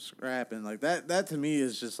costumes from scrap, and like that to me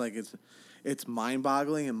is just like it's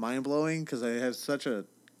mind-boggling and mind-blowing because I have such a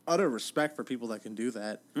utter respect for people that can do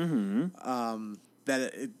that. Mm-hmm.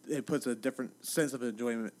 That it puts a different sense of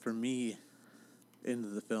enjoyment for me into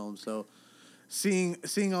the film. So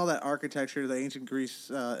seeing all that architecture, the ancient Greece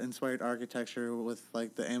inspired architecture with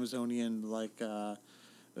like the Amazonian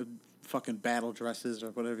fucking battle dresses or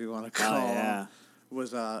whatever you want to call them.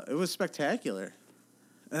 It was spectacular,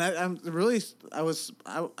 and I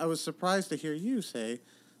was surprised to hear you say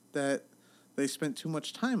that they spent too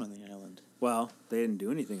much time on the island. Well, they didn't do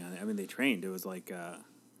anything on it. I mean, they trained. It was like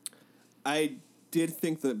I did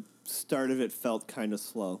think the start of it felt kind of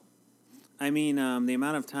slow. I mean, the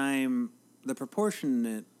amount of time, the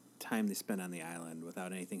proportionate time they spent on the island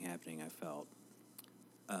without anything happening, I felt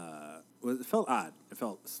it felt odd. It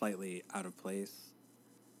felt slightly out of place.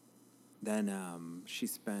 Then she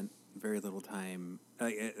spent very little time.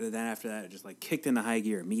 Then after that, it just like kicked into high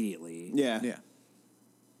gear immediately. Yeah.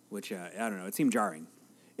 Which I don't know. It seemed jarring.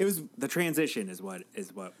 It was the transition is what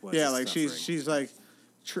was. Yeah, like she's like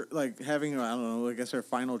having I don't know. I guess her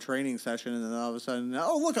final training session, and then all of a sudden,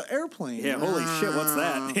 oh look, an airplane. Yeah, holy shit, what's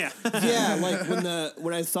that? Yeah. Yeah, like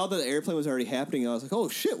when I saw that the airplane was already happening, I was like, oh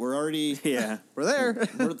shit, we're already we're there.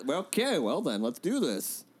 Okay, well then, let's do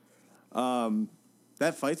this.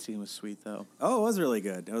 That fight scene was sweet, though. Oh, it was really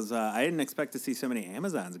good. It was. I didn't expect to see so many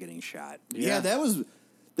Amazons getting shot. Yeah, that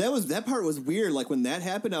part was weird. Like when that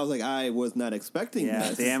happened, I was like, I was not expecting this.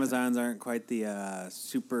 Yeah, the Amazons aren't quite the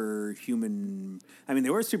superhuman. I mean, they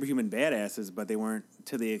were superhuman badasses, but they weren't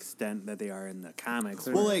to the extent that they are in the comics.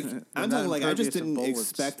 Well, like I'm talking like I just didn't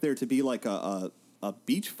expect there to be like a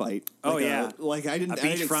beach fight. Oh like yeah, like I didn't. A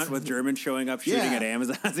beachfront with Germans showing up shooting at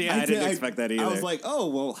Amazons. Yeah, I didn't expect that either. I was like, oh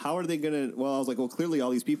well, how are they gonna? Well, I was like, well, clearly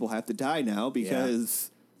all these people have to die now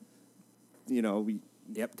because,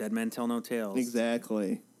 Yep, dead men tell no tales.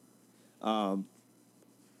 Exactly. I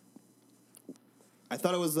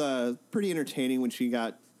thought it was pretty entertaining when she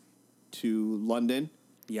got to London.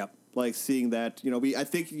 Yep. Like seeing that, I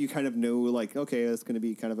think you kind of knew, like, okay, it's going to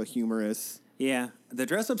be kind of a humorous. Yeah, the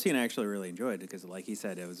dress-up scene I actually really enjoyed because, like he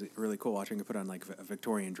said, it was really cool watching her put on like a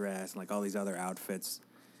Victorian dress and like all these other outfits.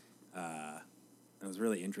 It was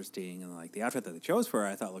really interesting, and like the outfit that they chose for her,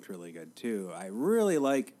 I thought looked really good too. I really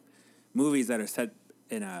like movies that are set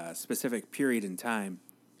in a specific period in time.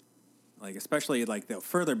 Like, especially, like, the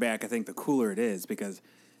further back, I think, the cooler it is, because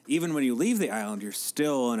even when you leave the island, you're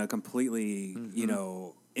still in a completely,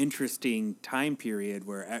 interesting time period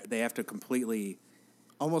where they have to completely...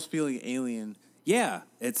 Almost feeling alien. Yeah,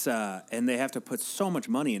 it's, and they have to put so much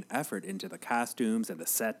money and effort into the costumes and the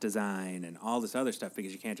set design and all this other stuff,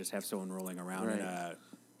 because you can't just have someone rolling around in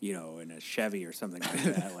a Chevy or something like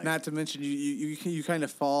that. Like, not to mention, you kind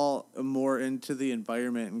of fall more into the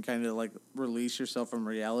environment and kind of, like, release yourself from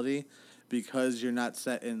reality. Because you're not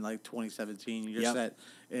set in like 2017, you're set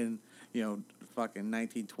in fucking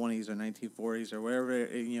 1920s or 1940s or wherever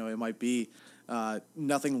it might be.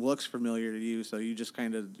 Nothing looks familiar to you, so you just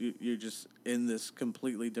you're just in this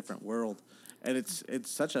completely different world, and it's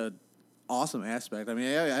such a awesome aspect. I mean,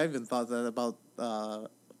 I even thought that about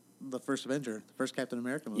the first Avenger, the first Captain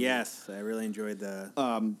America movie. Yes, I really enjoyed the.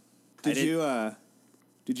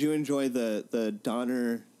 Did you enjoy the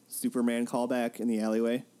Donner Superman callback in the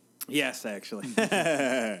alleyway? Yes, actually.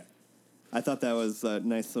 I thought that was a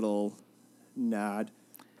nice little nod.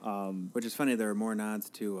 Which is funny, there were more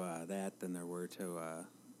nods to that than there were to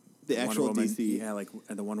the actual Wonder Woman, DC. Yeah, like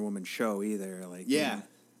the Wonder Woman show either. Like,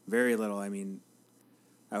 very little. I mean,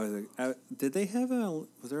 did they have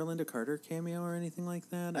was there a Linda Carter cameo or anything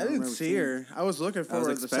like that? I didn't see her. I was looking for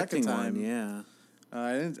her the second time. Yeah.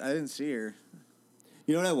 I didn't see her.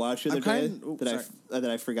 You know what I watched the other day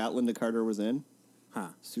that I forgot Linda Carter was in? Huh.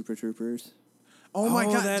 Super Troopers. Oh my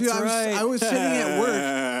God, that's dude! right. I was sitting at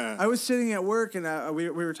work. I was sitting at work, and we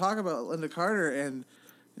were talking about Linda Carter, and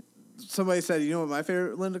somebody said, "You know what my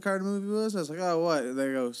favorite Linda Carter movie was?" I was like, "Oh, what?" And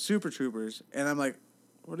they go, "Super Troopers," and I'm like,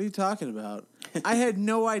 "What are you talking about?" I had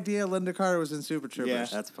no idea Linda Carter was in Super Troopers. Yeah,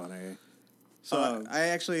 that's funny. So I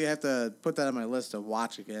actually have to put that on my list to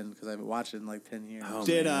watch again because I haven't watched it in like 10 years.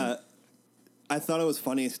 Oh, I thought it was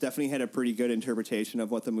funny. Stephanie had a pretty good interpretation of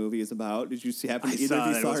what the movie is about. Did you happen to either of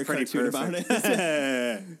you saw her cartoon perfect. about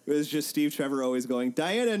it? It was just Steve Trevor always going,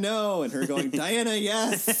 Diana, no, and her going, Diana,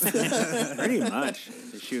 yes. Pretty much.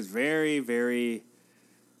 She was very, very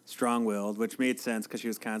strong-willed, which made sense because she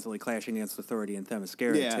was constantly clashing against authority in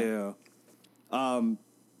Themyscira, too.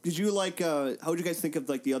 Did you how would you guys think of,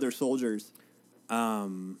 the other soldiers? They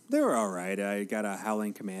were all right. I got a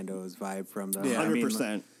Howling Commandos vibe from them. Yeah,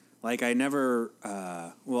 100%. I never,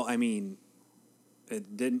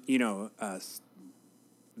 it didn't,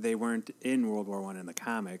 they weren't in World War I in the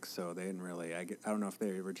comics, so they didn't really, I don't know if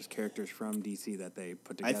they were just characters from DC that they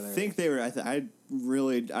put together. I think they were,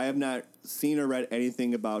 I have not seen or read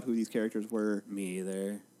anything about who these characters were. Me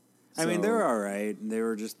either. So, they were all right. They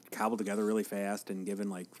were just cobbled together really fast and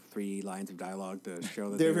given 3 lines of dialogue to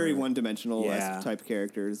show that they're very one-dimensional type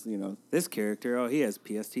characters. This character, he has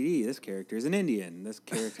PSTD. This character is an Indian. This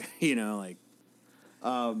character,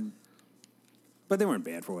 but they weren't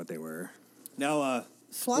bad for what they were. Now,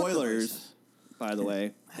 spoilers, by the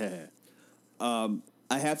way. I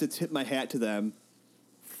have to tip my hat to them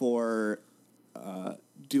for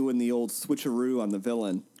doing the old switcheroo on the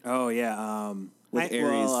villain. Oh yeah. With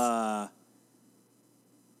Ares.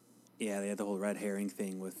 They had the whole red herring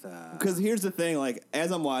thing with... Because here's the thing,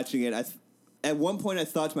 as I'm watching it, at one point I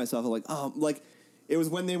thought to myself, it was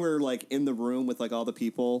when they were, in the room with, all the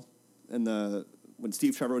people, and when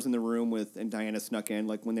Steve Trevor was in the room and Diana snuck in,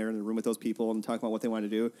 when they were in the room with those people and talking about what they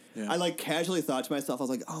wanted to do. Yeah. I, casually thought to myself, I was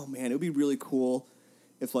like, oh, man, it would be really cool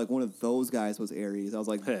if, one of those guys was Ares. I was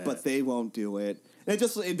like, but they won't do it. And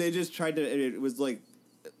they just tried to... It was,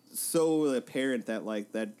 so apparent that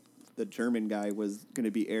that the German guy was going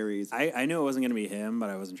to be Ares. I knew it wasn't going to be him, but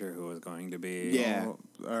I wasn't sure who it was going to be. Yeah. Oh,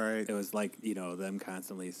 all right. It was them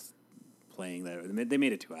constantly playing that. They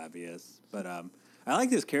made it too obvious. But I like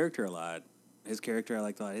this character a lot. His character I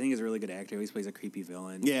liked a lot. I think he's a really good actor. He always plays a creepy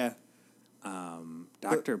villain. Yeah.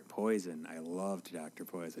 Dr. Poison. I loved Dr.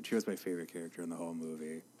 Poison. She was my favorite character in the whole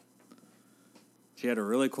movie. She had a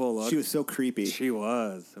really cool look. She was so creepy. She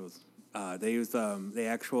was. It was... they used the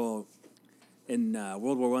actual in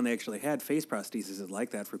World War I. They actually had face prostheses like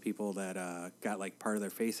that for people that got part of their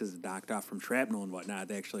faces knocked off from shrapnel and whatnot.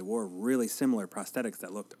 They actually wore really similar prosthetics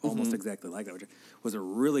that looked almost exactly like that, which was a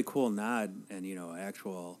really cool nod. And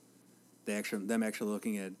them actually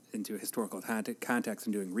looking into historical context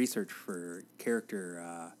and doing research for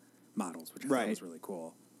character models, which I thought was really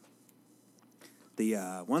cool. The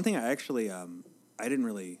one thing I actually I didn't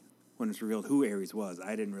really. When it's revealed who Ares was,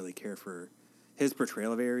 I didn't really care for his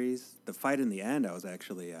portrayal of Ares. The fight in the end, I was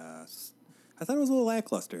actually, I thought it was a little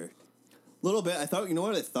lackluster. A little bit. I thought,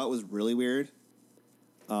 what I thought was really weird?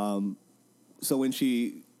 So when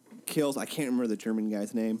she kills, I can't remember the German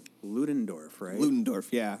guy's name. Ludendorff, right?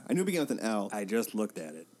 Ludendorff, yeah. I knew it began with an L. I just looked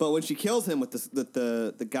at it. But when she kills him with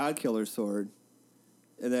the God Killer sword,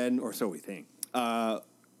 and then... Or so we think.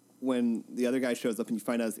 When the other guy shows up and you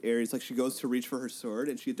find out it's Ares, she goes to reach for her sword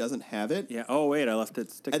and she doesn't have it. Yeah. Oh wait, I left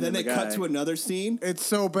it sticking. And then they cut to another scene. It's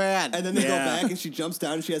so bad. And then they go back and she jumps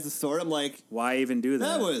down and she has the sword. I'm like, why even do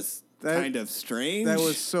that? That was kind of strange. That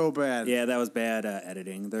was so bad. Yeah, that was bad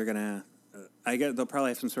editing. They're gonna. They'll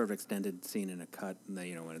probably have some sort of extended scene in a cut,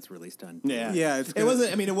 when it's released on. Yeah, yeah. It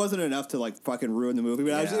wasn't. I mean, it wasn't enough to fucking ruin the movie,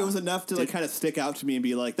 but it was enough to kind of stick out to me and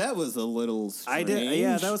be like, that was a little strange. I did.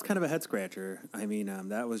 Yeah, that was kind of a head scratcher. I mean,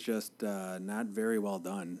 that was just not very well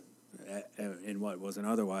done in what was an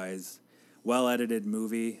otherwise well edited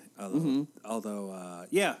movie. Although,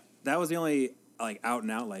 that was the only out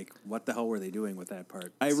and out what the hell were they doing with that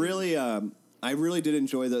part? I really did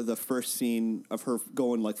enjoy the first scene of her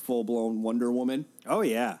going full blown Wonder Woman. Oh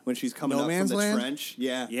yeah, when she's coming up from the trench.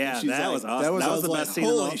 Yeah, that was awesome. That was the best scene.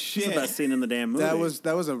 Holy shit! The best scene in the damn movie.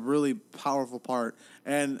 That was a really powerful part,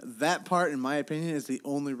 and that part, in my opinion, is the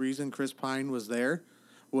only reason Chris Pine was there,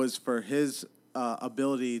 was for his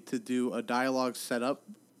ability to do a dialogue setup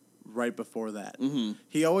right before that. Mm-hmm.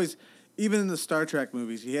 He always, even in the Star Trek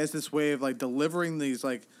movies, he has this way of delivering these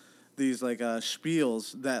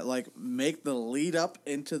spiels that make the lead up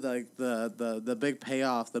into the big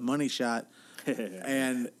payoff, the money shot,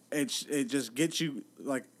 and it just gets you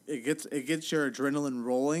it gets your adrenaline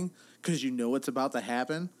rolling because you know it's about to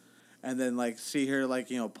happen, and then like see her like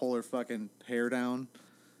pull her fucking hair down.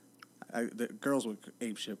 The girls would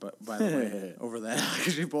ape shit, but by the way, over that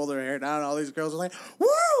because she pulled her hair down. All these girls are like,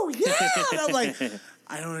 "Woo, yeah!" And I'm like,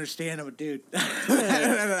 I don't understand. I'm a dude.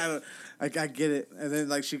 I get it. And then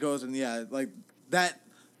like she goes and like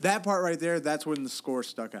that part right there. That's when the score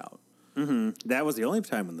stuck out. Mm-hmm. That was the only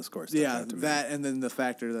time when the score stuck out to me. That and then the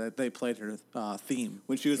factor that they played her theme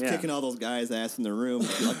when she was kicking all those guys' ass in the room.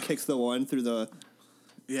 She like kicks the one through the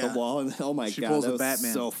wall, and oh my god, that was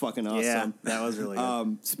Batman. So fucking awesome. Yeah, that was really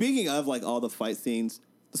good. Speaking of like all the fight scenes,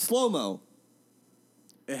 the slow mo,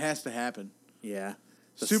 it has to happen. Yeah,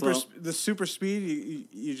 the super speed.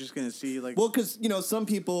 You're just gonna see like because some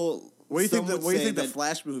people. What do you think? What do you think the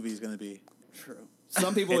Flash movie is gonna be? True.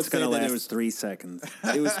 Some people would say that it was 3 seconds.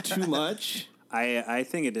 It was too much. I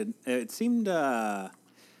think it did. It seemed. I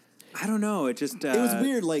don't know. It just. It was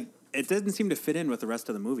weird. Like. It didn't seem to fit in with the rest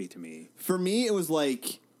of the movie to me. For me, it was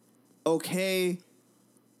like, okay.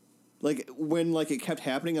 Like, when, like, it kept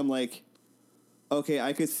happening, I'm like, okay,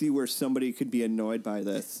 I could see where somebody could be annoyed by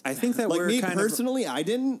this. I think that like, me personally, I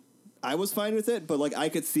didn't. I was fine with it, but, like, I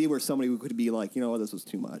could see where somebody could be like, you know what, this was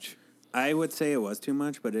too much. I would say it was too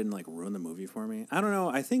much, but it didn't, like, ruin the movie for me. I don't know.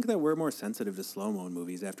 I think that we're more sensitive to slow-mo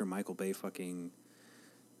movies after Michael Bay fucking...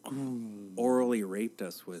 orally raped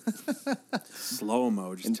us with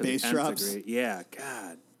slow-mo just and to bass the drops. Degree. Yeah,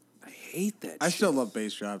 God, I hate that. I still love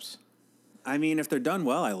bass drops. I mean, if they're done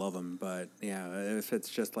well, I love them. But yeah, if it's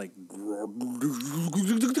just like and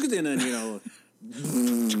then and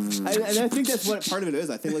I think that's what part of it is.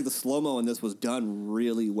 I think like the slow-mo in this was done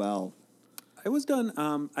really well. It was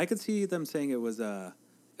done. I could see them saying it was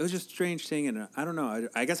just strange seeing it. I don't know.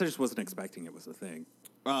 I guess I just wasn't expecting it was a thing.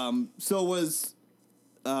 So was.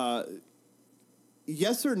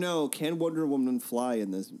 Yes or no? Can Wonder Woman fly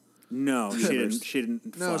in this? No, she didn't. She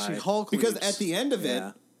didn't. No, fly. she Hulk because leaps. at the end of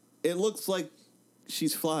it looks like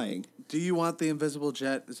she's flying. Do you want the invisible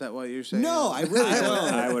jet? Is that what you're saying? No, I really I'm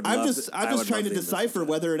don't. I'm just trying to decipher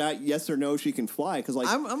whether or not yes or no she can fly. Because like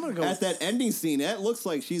I'm gonna go at that ending scene, it looks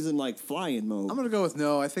like she's in like flying mode. I'm gonna go with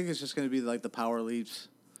no. I think it's just gonna be like the power leaps.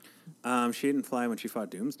 She didn't fly when she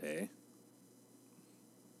fought Doomsday.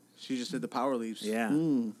 She just did the power leaps. Yeah.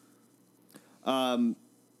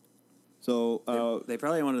 So they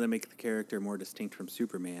probably wanted to make the character more distinct from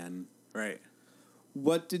Superman. Right.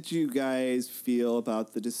 What did you guys feel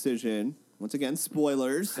about the decision? Once again,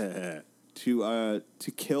 spoilers to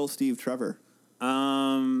kill Steve Trevor.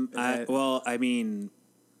 I mean,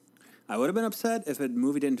 I would have been upset if a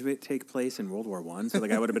movie didn't take place in World War I. So the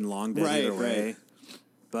guy would have been long dead either way. Right.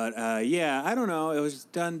 But yeah, I don't know. It was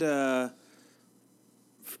done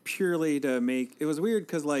purely to make. It was weird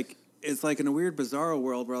because like. It's like in a weird Bizarro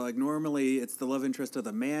world where like normally it's the love interest of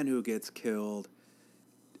the man who gets killed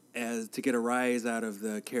as to get a rise out of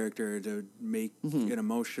the character to make an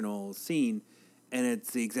emotional scene. And it's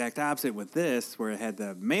the exact opposite with this where it had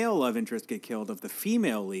the male love interest get killed of the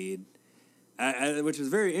female lead, which is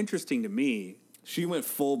very interesting to me. She went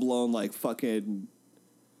full blown like fucking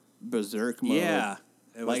berserk mode. Yeah.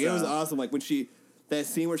 It was awesome. Like when that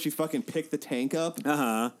scene where she fucking picked the tank up.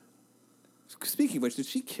 Uh-huh. Speaking of which, did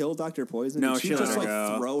she kill Dr. Poison? No, did she just like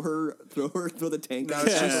throw the tank? No,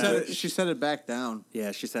 she set it back down.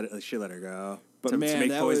 Yeah, she let her go. But to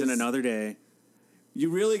make poison another day. You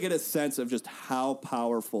really get a sense of just how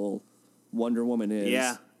powerful Wonder Woman is.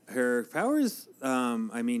 Yeah, her powers.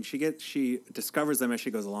 I mean, she discovers them as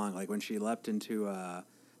she goes along. Like when she leapt into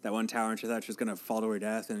that one tower and she thought she was going to fall to her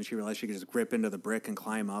death, and she realized she could just grip into the brick and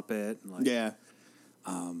climb up it. And like, yeah.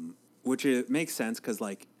 Which it makes sense because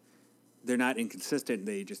like. They're not inconsistent.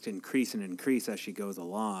 They just increase and increase as she goes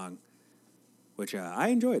along, which I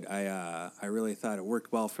enjoyed. I really thought it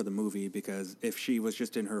worked well for the movie because if she was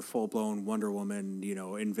just in her full-blown Wonder Woman,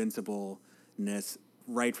 invincibleness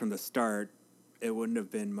right from the start, it wouldn't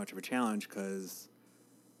have been much of a challenge because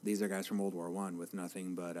these are guys from World War I with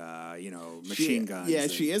nothing but, machine guns. Yeah,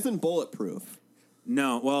 she isn't bulletproof.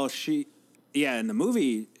 No, well, in the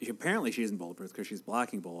movie, apparently she isn't bulletproof because she's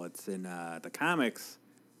blocking bullets. In the comics...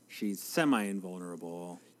 She's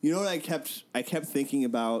semi-invulnerable. You know what I kept thinking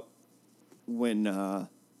about when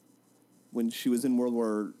she was in World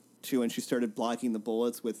War II and she started blocking the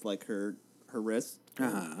bullets with like her wrist.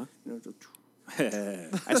 Uh-huh.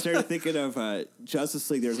 I started thinking of Justice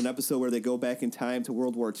League. There's an episode where they go back in time to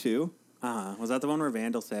World War II. Was that the one where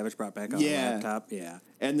Vandal Savage brought back on the laptop? Yeah.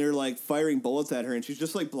 And they're like firing bullets at her, and she's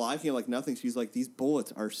just like blocking it like nothing. She's like, these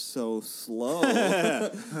bullets are so slow.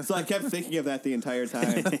 So I kept thinking of that the entire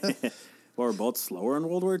time. Well, were bullets slower in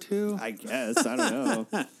World War II? I guess. I don't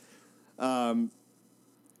know.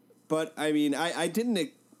 But I mean, I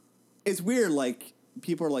didn't. It's weird. Like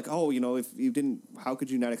people are like, oh, you know, if you didn't, how could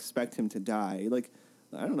you not expect him to die? Like,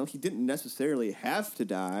 I don't know. He didn't necessarily have to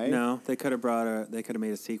die. No, they could have They could have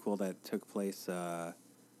made a sequel that took place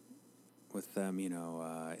with them. You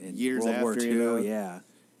know, in Years World War after, II. you know? Yeah.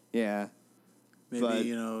 Yeah.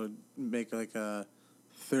 Maybe make like a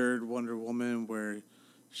third Wonder Woman where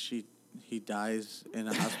he dies in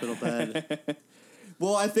a hospital bed.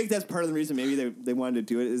 Well, I think that's part of the reason maybe they wanted to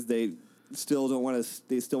do it is they still want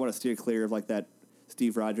to steer clear of like that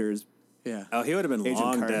Steve Rogers. Yeah. Oh, he would have been Agent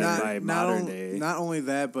long Carter. dead by modern day. Not only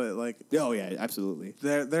that, but like Oh yeah, absolutely.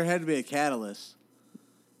 there had to be a catalyst.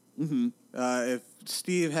 Mm-hmm. If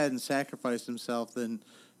Steve hadn't sacrificed himself, then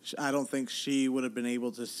I don't think she would have been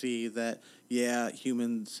able to see that. Yeah,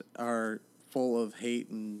 humans are full of hate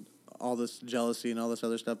and all this jealousy and all this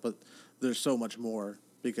other stuff, but there's so much more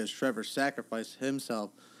because Trevor sacrificed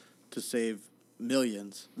himself to save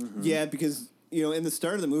millions. Mm-hmm. Yeah, because you know, in the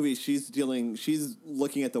start of the movie, she's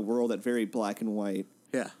looking at the world at very black and white.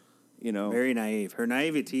 Yeah, You know, Very naive. Her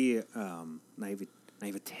naivete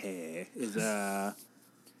is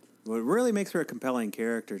what really makes her a compelling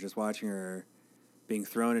character. Just watching her being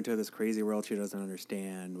thrown into this crazy world she doesn't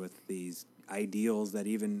understand with these ideals that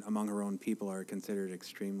even among her own people are considered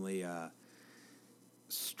extremely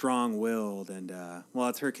strong-willed. And well,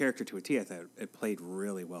 it's her character to a T. I thought it played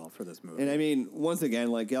really well for this movie. And I mean, once again,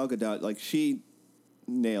 like Gal Gadot, like she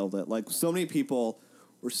nailed it. Like so many people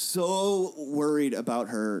were so worried about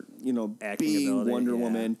her, you know, Acting being ability, Wonder yeah.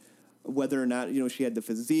 Woman, whether or not, you know, she had the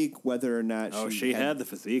physique, whether or not she had the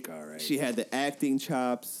physique, all right. she had the acting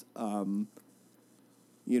chops,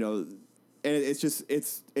 you know, and it's just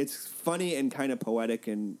it's funny and kind of poetic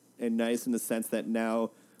and nice in the sense that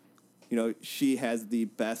now, you know, she has the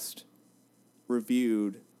best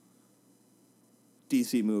reviewed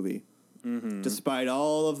DC movie, despite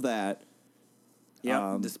all of that.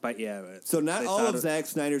 Yeah, despite So not they all thought of Zack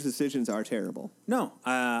Snyder's decisions are terrible. No,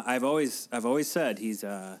 I've always said he's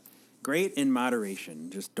great in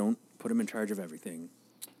moderation. Just don't put him in charge of everything.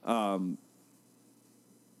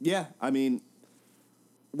 Yeah, I mean,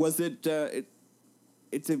 was it?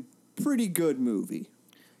 It's a pretty good movie.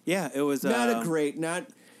 Yeah, it was Not a great.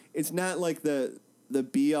 It's not like the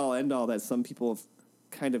be all end all that some people have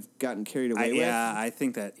kind of gotten carried away with. Yeah, I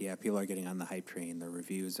think that people are getting on the hype train. The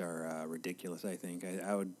reviews are ridiculous. I think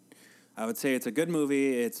I would say it's a good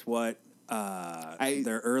movie. It's what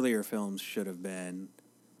their earlier films should have been.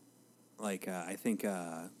 Like I think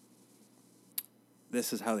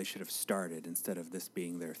this is how they should have started instead of this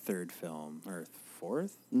being their third film or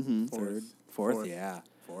fourth. Mm-hmm. Fourth. Yeah,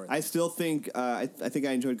 fourth. I still think I think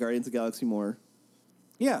I enjoyed Guardians of the Galaxy more.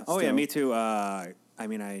 Yeah. Oh, yeah. Still. Me too. I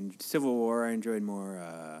mean, Civil War. I enjoyed more.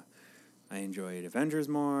 I enjoyed Avengers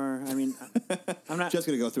more. I mean, I'm not just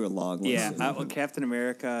gonna go through a long list. Yeah. Well, Captain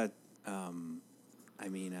America. I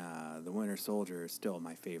mean, the Winter Soldier is still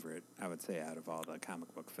my favorite. I would say out of all the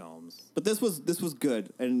comic book films. But this was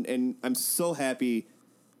good, and I'm so happy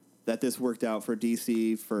that this worked out for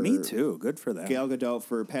DC. For me too. Good for them. Gal Gadot,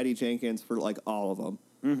 for Patty Jenkins, for like all of them.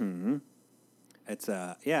 Mm-hmm. It's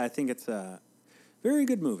I think it's a very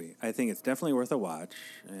good movie. I think it's definitely worth a watch.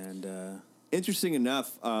 And interesting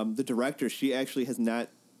enough, the director, she actually has not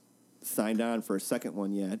signed on for a second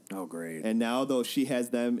one yet. Oh, great! And now though she has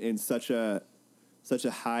them in such a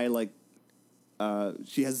high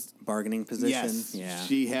she has bargaining position. Yes, yeah.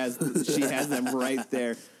 she has them right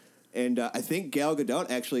there. And I think Gal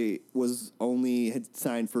Gadot actually had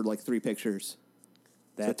signed for like 3 pictures.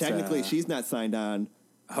 So technically, she's not signed on.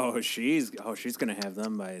 Oh, she's gonna have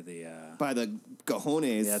them by the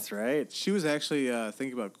cojones. That's right. She was actually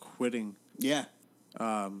thinking about quitting. Yeah.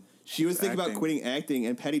 She was thinking about quitting acting,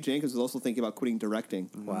 and Patty Jenkins was also thinking about quitting directing.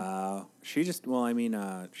 Mm-hmm. Wow. She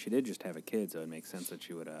did just have a kid, so it makes sense that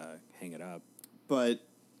she would hang it up. But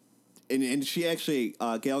and she actually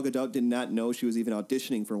Gal Gadot did not know she was even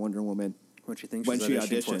auditioning for Wonder Woman. What you think when she's she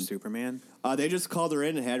auditioned for auditioned Superman? They just called her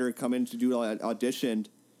in and had her come in to do an audition.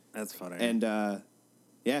 That's funny. And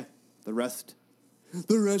yeah, the rest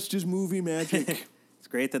is movie magic. It's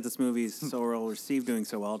great that this movie is so well received, doing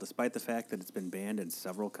so well, despite the fact that it's been banned in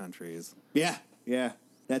several countries. Yeah,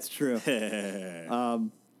 that's true.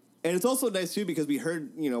 And it's also nice too because we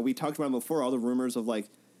heard, we talked about before, all the rumors of like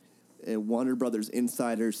Warner Brothers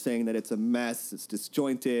insiders saying that it's a mess, it's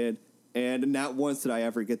disjointed, and not once did I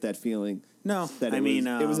ever get that feeling. No, that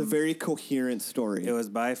it was a very coherent story. It was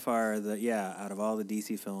by far out of all the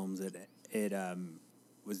DC films, it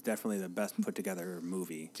was definitely the best put together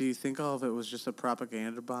movie. Do you think all of it was just a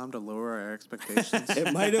propaganda bomb to lower our expectations?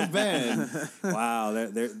 It might have been. Wow,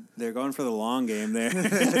 they're going for the long game there.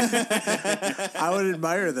 I would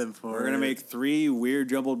admire them for it. We're gonna make 3 weird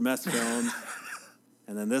jumbled mess films.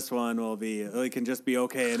 And then this one will be, it can just be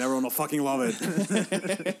okay and everyone will fucking love it.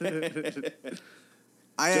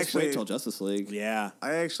 Just wait till Justice League. Yeah.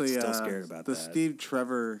 I actually still scared about the that. Steve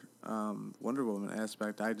Trevor Wonder Woman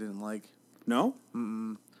aspect I didn't like. No?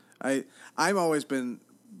 I've always been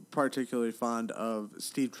particularly fond of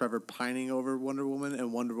Steve Trevor pining over Wonder Woman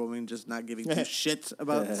and Wonder Woman just not giving two shits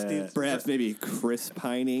about Steve. Perhaps maybe Chris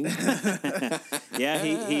pining. Yeah,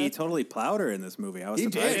 he totally plowed her in this movie. I was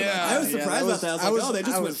surprised about that. I was surprised about that. I was like, they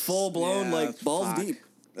just went full blown, balls deep.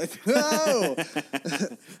 No.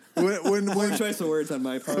 Poor choice of words on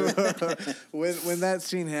my part. when that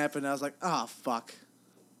scene happened, I was like, oh, fuck.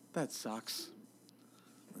 That sucks.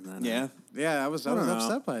 Then, Yeah. Yeah, I was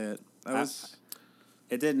upset by it.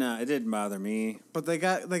 It didn't bother me. But they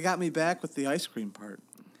got me back with the ice cream part.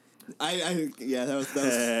 That was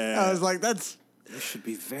I was like, that's. You should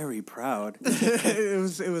be very proud. it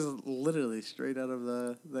was literally straight out of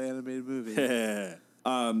the animated movie.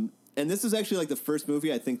 And this is actually like the first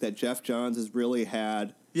movie I think that Jeff Johns has really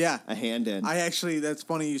had a hand in. That's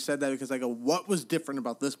funny you said that because I go, what was different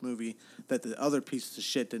about this movie that the other pieces of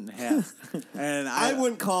shit didn't have? And I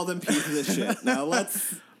wouldn't call them pieces of shit. Now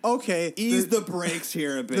let's ease the brakes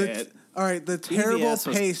here a bit. All right, the terrible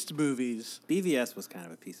paced movies. BVS was kind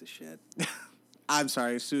of a piece of shit. I'm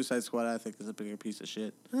sorry, Suicide Squad I think is a bigger piece of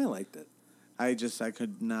shit. I liked it. I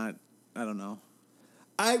could not, I don't know.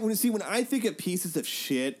 When I think of pieces of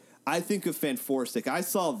shit, I think of Fanforstic. I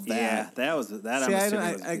saw that. Yeah, that was that. See,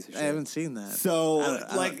 I haven't seen that. So,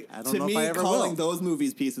 I don't to know me, if I ever calling will. those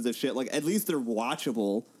movies pieces of shit, at least they're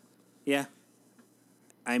watchable. Yeah.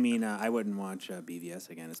 I mean, I wouldn't watch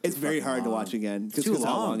BVS again. It's very hard to watch again because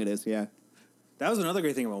how long it is. Yeah. That was another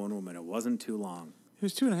great thing about Wonder Woman. It wasn't too long. It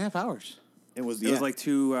was 2.5 hours. It was. It was like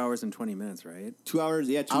 2 hours and 20 minutes, right? 2 hours.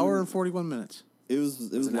 Yeah. Hour and 41 minutes. It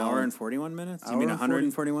was an long. hour and 41 minutes. You mean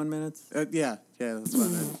 141 minutes? Yeah, that's what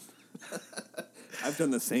I meant. I've done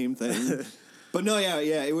the same thing. But no,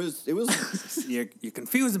 yeah, it was. You're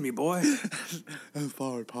confusing me, boy. I'm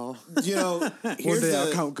sorry, Paul. One day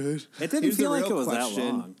I'll count good. It didn't feel like it was that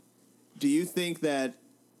long. Do you think that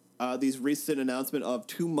these recent announcement of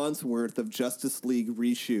 2 months worth of Justice League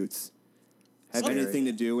reshoots have anything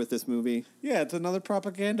to do with this movie? Yeah, it's another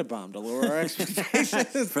propaganda bomb to lower our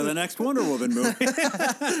expectations for the next Wonder Woman movie.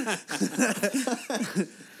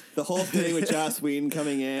 The whole thing with Joss Whedon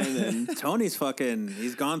coming in and Tony's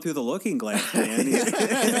he's gone through the looking glass, man.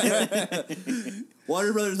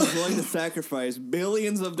 Warner Brothers is willing to sacrifice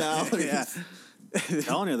billions of dollars. Yeah. I'm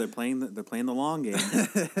telling you, they're playing the long game.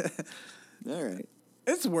 All right.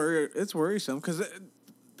 It's worrisome because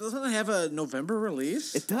doesn't it have a November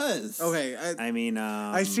release? It does. Okay.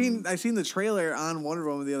 I seen the trailer on Wonder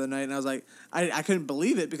Woman the other night, and I was like, I couldn't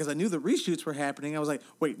believe it because I knew the reshoots were happening. I was like,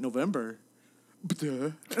 wait, November.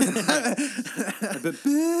 I've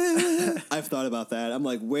thought about that. I'm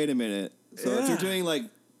like, wait a minute. So if you're doing let's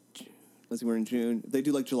see, we're in June. If they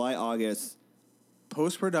do July, August,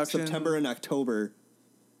 post-production, September and October,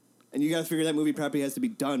 and you got to figure that movie probably has to be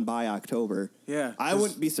done by October. Yeah, I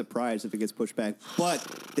wouldn't be surprised if it gets pushed back, but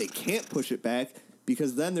they can't push it back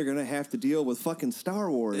because then they're gonna have to deal with fucking Star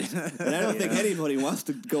Wars, and I don't think anybody wants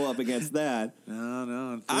to go up against that.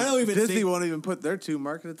 No. I don't even. Disney won't even put their two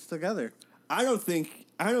markets together. I don't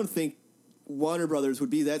think Warner Brothers would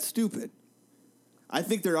be that stupid. I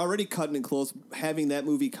think they're already cutting it close, having that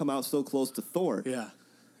movie come out so close to Thor. Yeah,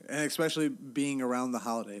 and especially being around the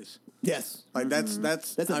holidays. Yes, that's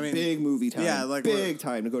a big movie time. Yeah, big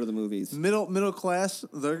time to go to the movies. Middle class,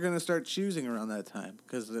 they're gonna start choosing around that time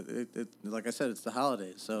because it like I said, it's the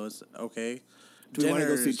holidays, so it's okay. Do we want to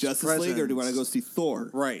go see Justice League or do we want to go see Thor?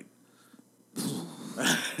 Right.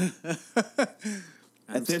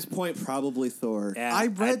 At this point, probably Thor. Yeah, I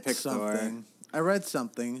read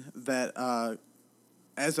something that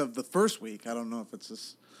as of the first week, I don't know if it's the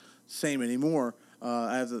same anymore.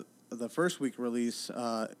 As of the first week release,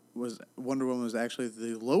 was Wonder Woman was actually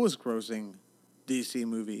the lowest grossing DC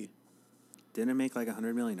movie. Didn't it make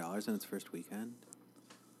 $100 million in its first weekend?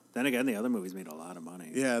 Then again, the other movies made a lot of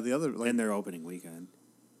money. Yeah, the other in their opening weekend.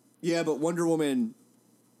 Yeah, but Wonder Woman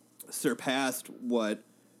surpassed what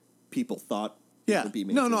people thought. Yeah, would be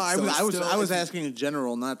making. I was asking in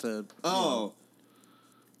general, not to. Oh,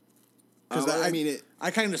 because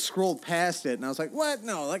I kind of scrolled past it and I was like, "What?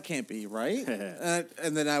 No, that can't be right."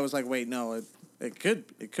 And then I was like, "Wait, no, it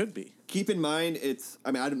could be." Keep in mind,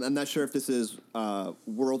 I'm not sure if this is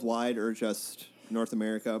worldwide or just North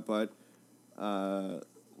America, but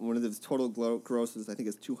one of the total grosses, I think,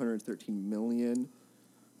 is $213 million.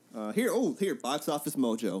 Here, Box Office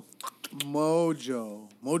Mojo. Mojo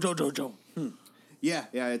Jojo. Yeah,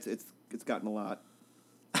 it's gotten a lot.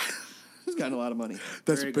 It's gotten a lot of money.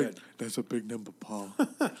 That's a big number, Paul.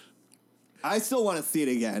 I still want to see it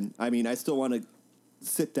again. I mean, I still want to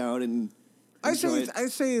sit down and enjoy it. I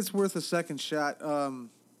say it's worth a second shot.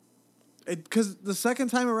 Because the second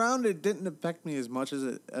time around, it didn't affect me as much as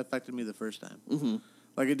it affected me the first time. Mm-hmm.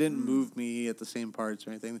 Like, it didn't move me at the same parts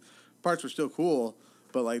or anything. Parts were still cool,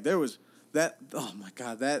 but, like, there was that... Oh, my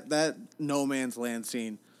God. That No Man's Land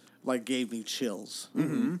scene, like, gave me chills.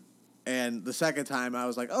 Mm-hmm. And the second time, I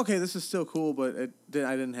was like, okay, this is still cool, but I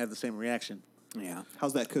didn't have the same reaction. Yeah.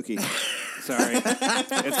 How's that cookie? Sorry.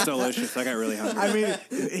 It's delicious. I got really hungry. I mean,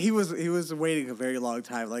 he was waiting a very long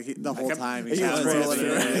time, like the whole time. He was rolling it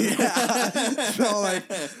around. Yeah. So like,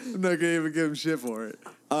 I'm not gonna even give him shit for it.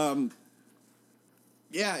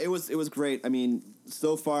 Yeah, it was great. I mean,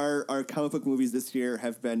 so far our comic book movies this year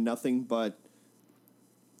have been nothing but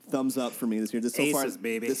thumbs up for me this year. Aces,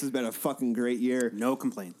 baby. This has been a fucking great year. No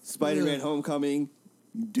complaints. Spider-Man: Homecoming,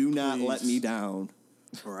 do not Please. let me down.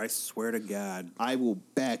 Or I swear to God, I will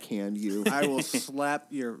backhand you. I will slap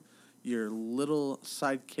your little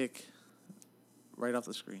sidekick right off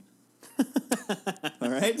the screen. All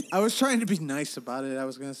right? I was trying to be nice about it. I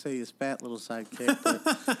was gonna say his fat little sidekick, but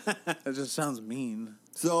that just sounds mean.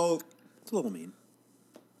 So, it's a little mean.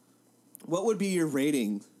 what would be your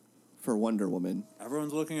rating for Wonder Woman?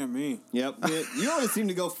 Everyone's looking at me. Yep. You always seem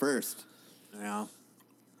to go first. Yeah.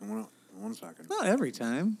 One second. Not every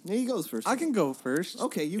time. Yeah, he goes first. I can go first.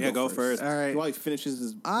 Okay, you go first. All right. While he finishes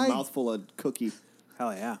his mouthful of cookie.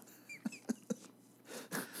 Hell yeah.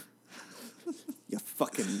 You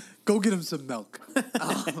fucking... Go get him some milk.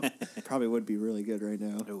 Probably would be really good right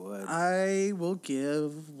now. It would. I will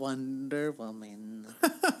give Wonder Woman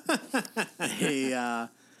a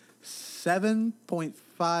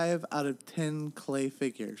 7.5 out of 10 clay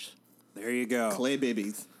figures. There you go. Clay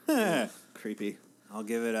babies. Creepy. I'll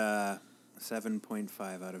give it a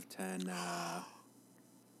 7.5 out of 10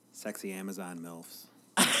 sexy Amazon MILFs.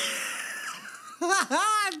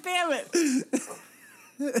 Damn it.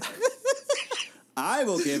 I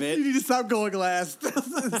will give You it need to stop going last.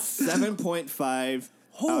 7.5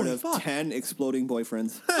 out of 10 exploding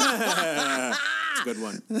boyfriends. It's a good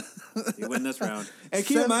one. You win this round. And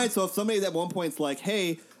keep in mind, so if somebody at one point's like,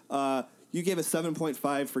 hey, you gave a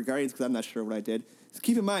 7.5 for Guardians because I'm not sure what I did. Just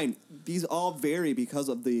keep in mind, these all vary because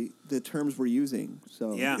of the terms we're using.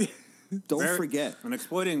 So Yeah. don't forget. An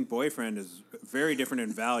exploiting boyfriend is very different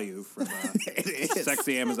in value from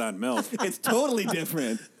sexy Amazon MILF. It's totally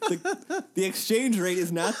different. The exchange rate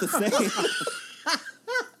is not the same.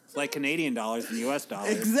 It's like Canadian dollars and U.S.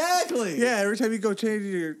 dollars. Exactly. Yeah, every time you go change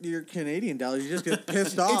your Canadian dollars, you just get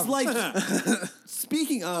pissed off. It's like,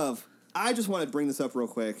 speaking of, I just want to bring this up real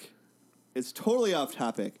quick. It's totally off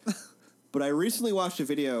topic. But I recently watched a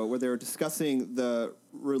video where they were discussing the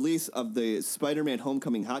release of the Spider-Man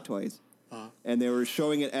Homecoming Hot Toys. And they were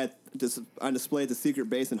showing it on display at the Secret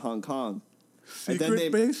Base in Hong Kong.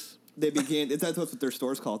 Secret Base? They began, that's what their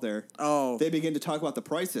store's called there. Oh. They began to talk about the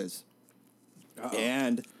prices. Uh-oh.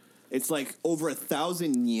 And it's like over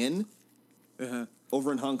 1,000 yen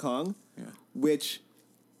over in Hong Kong, which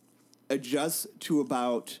adjusts to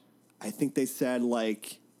about, I think they said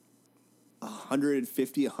like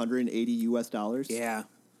 $150, $180 US. Yeah.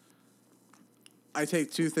 I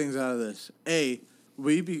take two things out of this. A,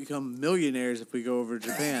 we become millionaires if we go over to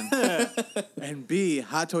Japan. And B,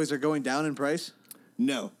 Hot Toys are going down in price?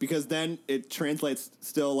 No, because then it translates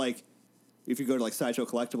still like, if you go to like Sideshow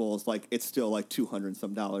Collectibles, like it's still like $200 some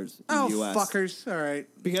in the US. Fuckers. All right.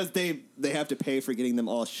 Because they have to pay for getting them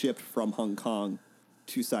all shipped from Hong Kong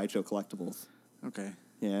to Sideshow Collectibles. Okay.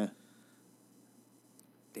 Yeah.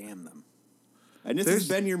 Damn them. And this has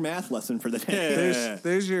been your math lesson for the day.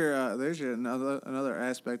 There's your another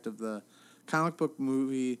aspect of the comic book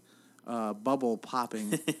movie bubble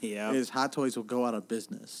popping. Yeah. Is Hot Toys will go out of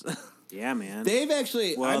business. Yeah, man. They've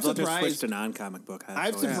actually, I'm they'll just switch surprised. to non-comic book.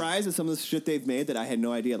 I'm surprised at some of the shit they've made that I had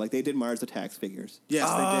no idea. Like they did Mars Attacks figures. Yes,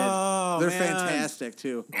 they did. They're man. fantastic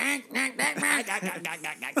too.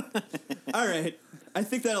 All right. I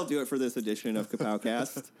think that'll do it for this edition of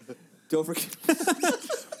Kapowcast. Don't forget.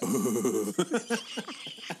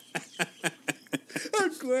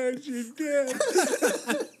 I'm glad you did.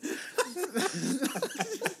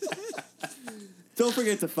 Don't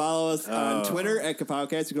forget to follow us on Twitter at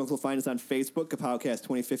Kapowcast. You can also find us on Facebook, Kapowcast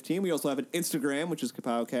 2015. We also have an Instagram, which is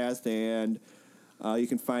Kapowcast, and you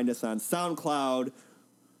can find us on SoundCloud,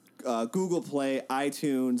 Google Play,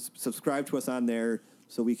 iTunes. Subscribe to us on there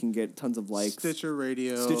so we can get tons of likes. Stitcher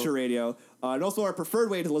Radio. And also our preferred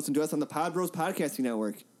way to listen to us on the Pod Bros Podcasting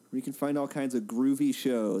Network, where you can find all kinds of groovy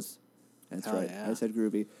shows. That's right. Yeah. I said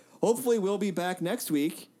groovy. Hopefully we'll be back next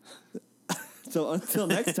week. So until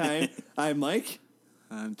next time, I'm Mike.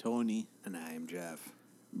 I'm Tony. And I'm Jeff.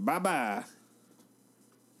 Bye-bye.